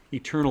life,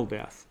 eternal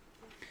death.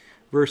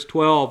 Verse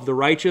 12, the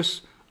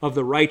righteous of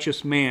the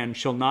righteous man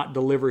shall not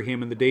deliver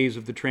him in the days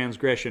of the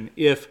transgression.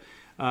 If,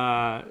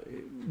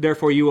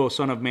 therefore you, O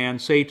Son of Man,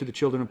 say to the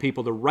children of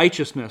people, the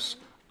righteousness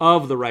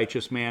of the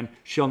righteous man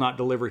shall not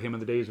deliver him in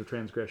the days of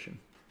transgression.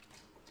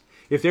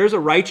 If there's a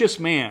righteous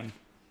man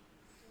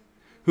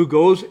who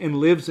goes and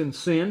lives in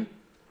sin,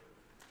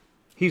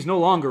 he's no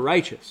longer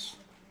righteous.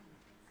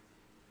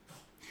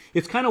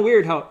 It's kind of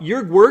weird how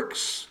your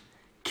works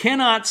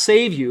cannot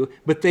save you,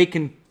 but they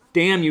can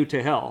damn you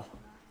to hell.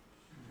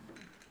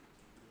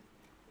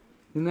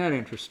 Isn't that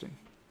interesting?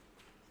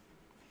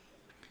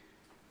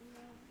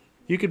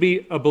 You could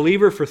be a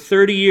believer for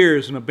 30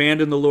 years and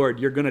abandon the Lord.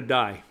 You're going to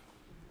die.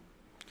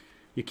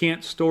 You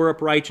can't store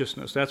up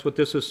righteousness. That's what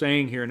this is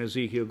saying here in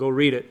Ezekiel. Go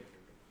read it.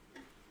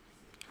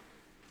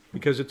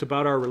 Because it's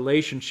about our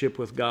relationship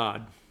with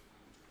God.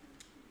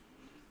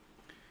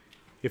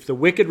 If the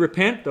wicked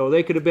repent, though,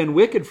 they could have been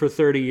wicked for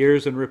 30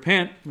 years and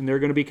repent, and they're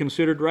going to be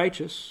considered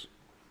righteous.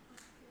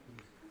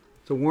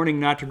 It's a warning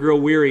not to grow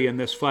weary in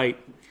this fight.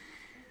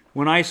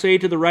 When I say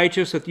to the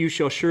righteous that you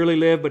shall surely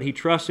live, but he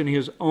trusts in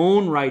his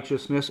own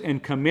righteousness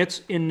and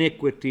commits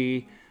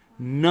iniquity,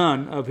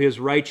 none of his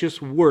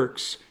righteous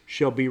works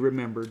shall be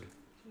remembered.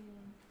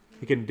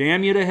 It can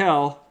damn you to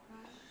hell,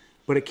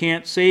 but it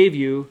can't save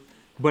you,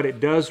 but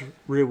it does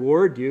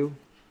reward you.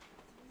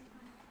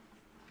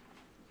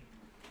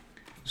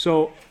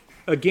 So,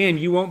 again,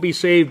 you won't be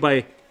saved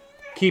by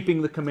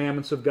keeping the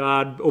commandments of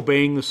God,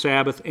 obeying the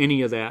Sabbath,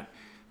 any of that.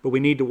 But we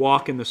need to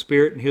walk in the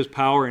Spirit and His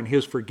power and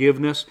His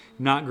forgiveness,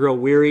 not grow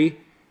weary,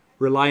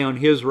 rely on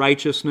His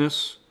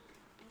righteousness,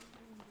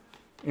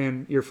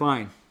 and you're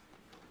fine.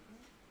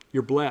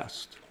 You're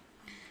blessed.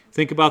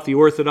 Think about the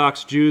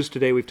Orthodox Jews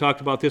today. We've talked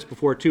about this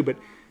before too, but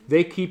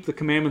they keep the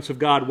commandments of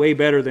God way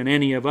better than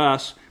any of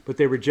us, but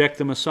they reject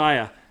the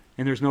Messiah,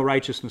 and there's no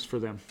righteousness for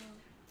them.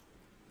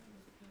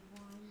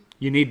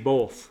 You need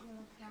both.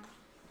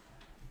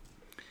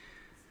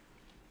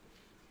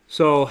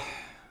 So,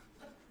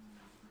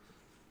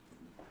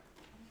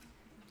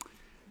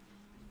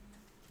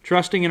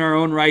 trusting in our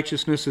own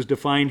righteousness is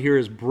defined here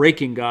as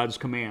breaking God's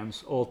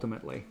commands,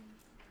 ultimately.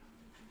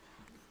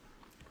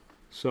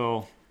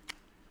 So,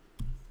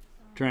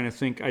 trying to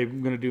think,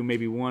 I'm going to do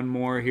maybe one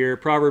more here.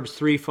 Proverbs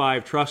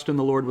 3:5, trust in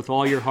the Lord with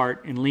all your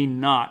heart and lean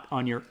not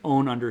on your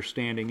own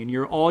understanding. In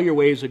all your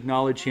ways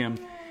acknowledge Him,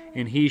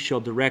 and He shall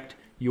direct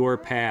your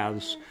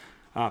paths.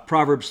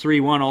 Proverbs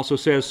 3:1 also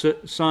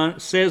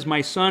says,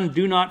 my son,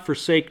 do not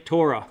forsake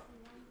Torah.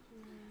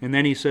 And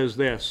then he says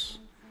this,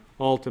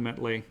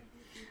 ultimately,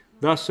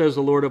 thus says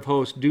the Lord of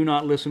hosts, do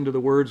not listen to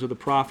the words of the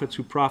prophets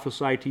who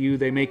prophesy to you.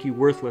 They make you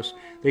worthless.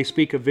 They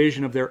speak a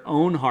vision of their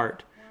own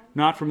heart,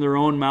 not from their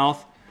own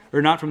mouth,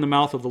 or not from the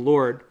mouth of the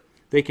Lord.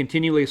 They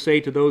continually say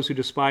to those who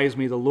despise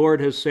me, the Lord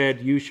has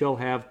said, you shall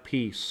have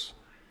peace.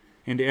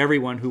 And to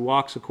everyone who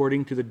walks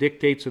according to the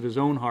dictates of his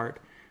own heart,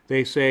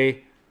 they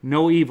say,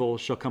 no evil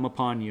shall come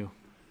upon you.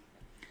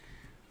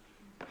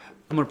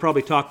 I'm going to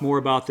probably talk more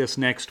about this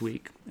next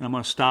week. And I'm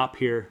going to stop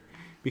here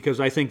because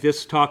I think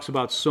this talks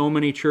about so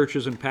many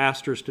churches and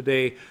pastors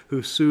today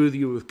who soothe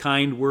you with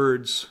kind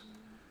words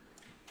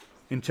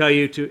and tell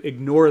you to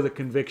ignore the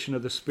conviction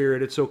of the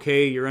Spirit. It's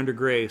okay, you're under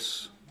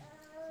grace.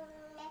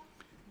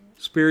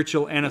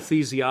 Spiritual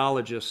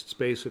anesthesiologists,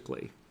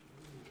 basically.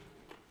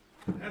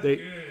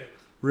 They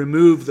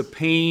remove the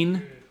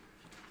pain.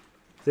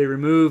 They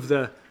remove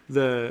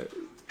the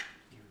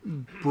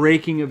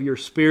breaking of your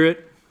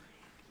spirit.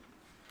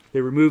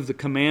 They remove the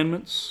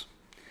commandments.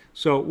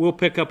 So we'll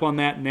pick up on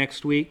that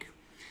next week.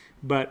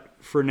 But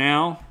for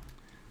now,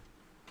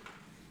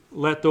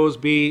 let those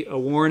be a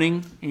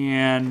warning,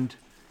 and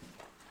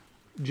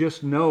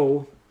just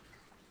know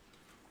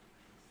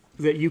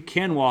that you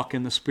can walk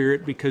in the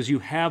Spirit because you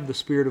have the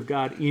Spirit of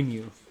God in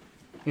you.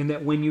 And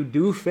that when you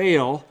do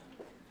fail,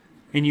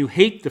 and you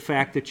hate the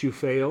fact that you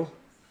fail,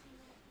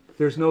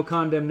 there's no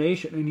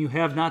condemnation, and you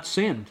have not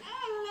sinned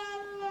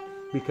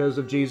because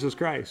of Jesus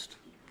Christ.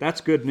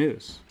 That's good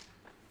news.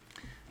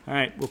 All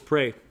right, we'll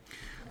pray.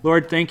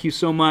 Lord, thank you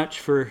so much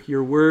for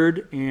your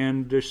word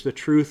and just the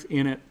truth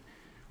in it.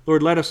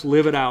 Lord, let us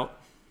live it out.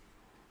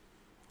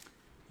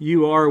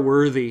 You are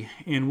worthy,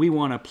 and we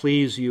want to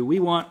please you. We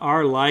want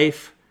our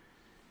life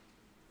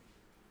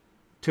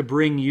to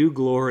bring you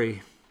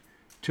glory,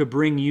 to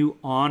bring you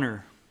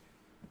honor.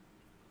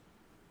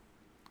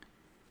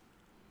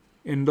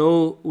 And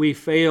though we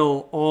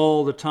fail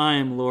all the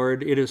time,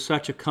 Lord, it is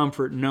such a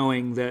comfort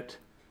knowing that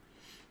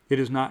it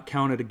is not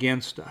counted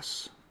against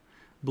us.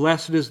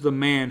 Blessed is the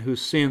man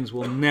whose sins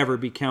will never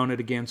be counted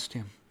against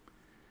him.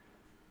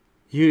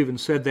 You even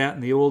said that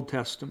in the Old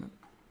Testament.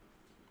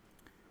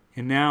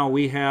 And now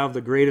we have the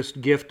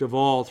greatest gift of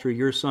all through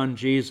your Son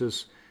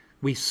Jesus.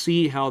 We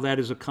see how that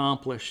is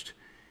accomplished.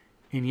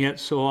 And yet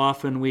so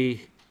often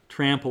we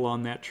trample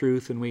on that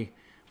truth and we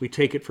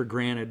take it for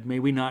granted. May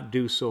we not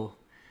do so.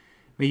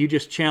 May you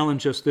just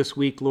challenge us this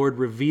week, Lord.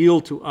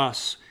 Reveal to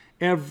us,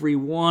 every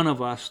one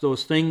of us,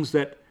 those things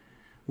that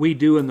we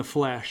do in the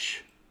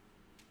flesh.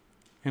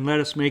 And let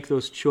us make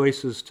those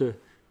choices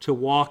to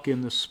walk in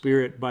the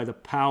Spirit by the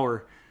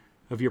power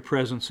of your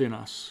presence in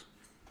us.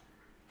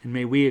 And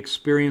may we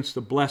experience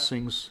the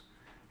blessings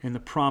and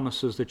the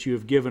promises that you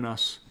have given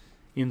us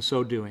in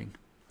so doing.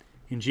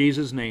 In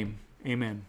Jesus' name, amen.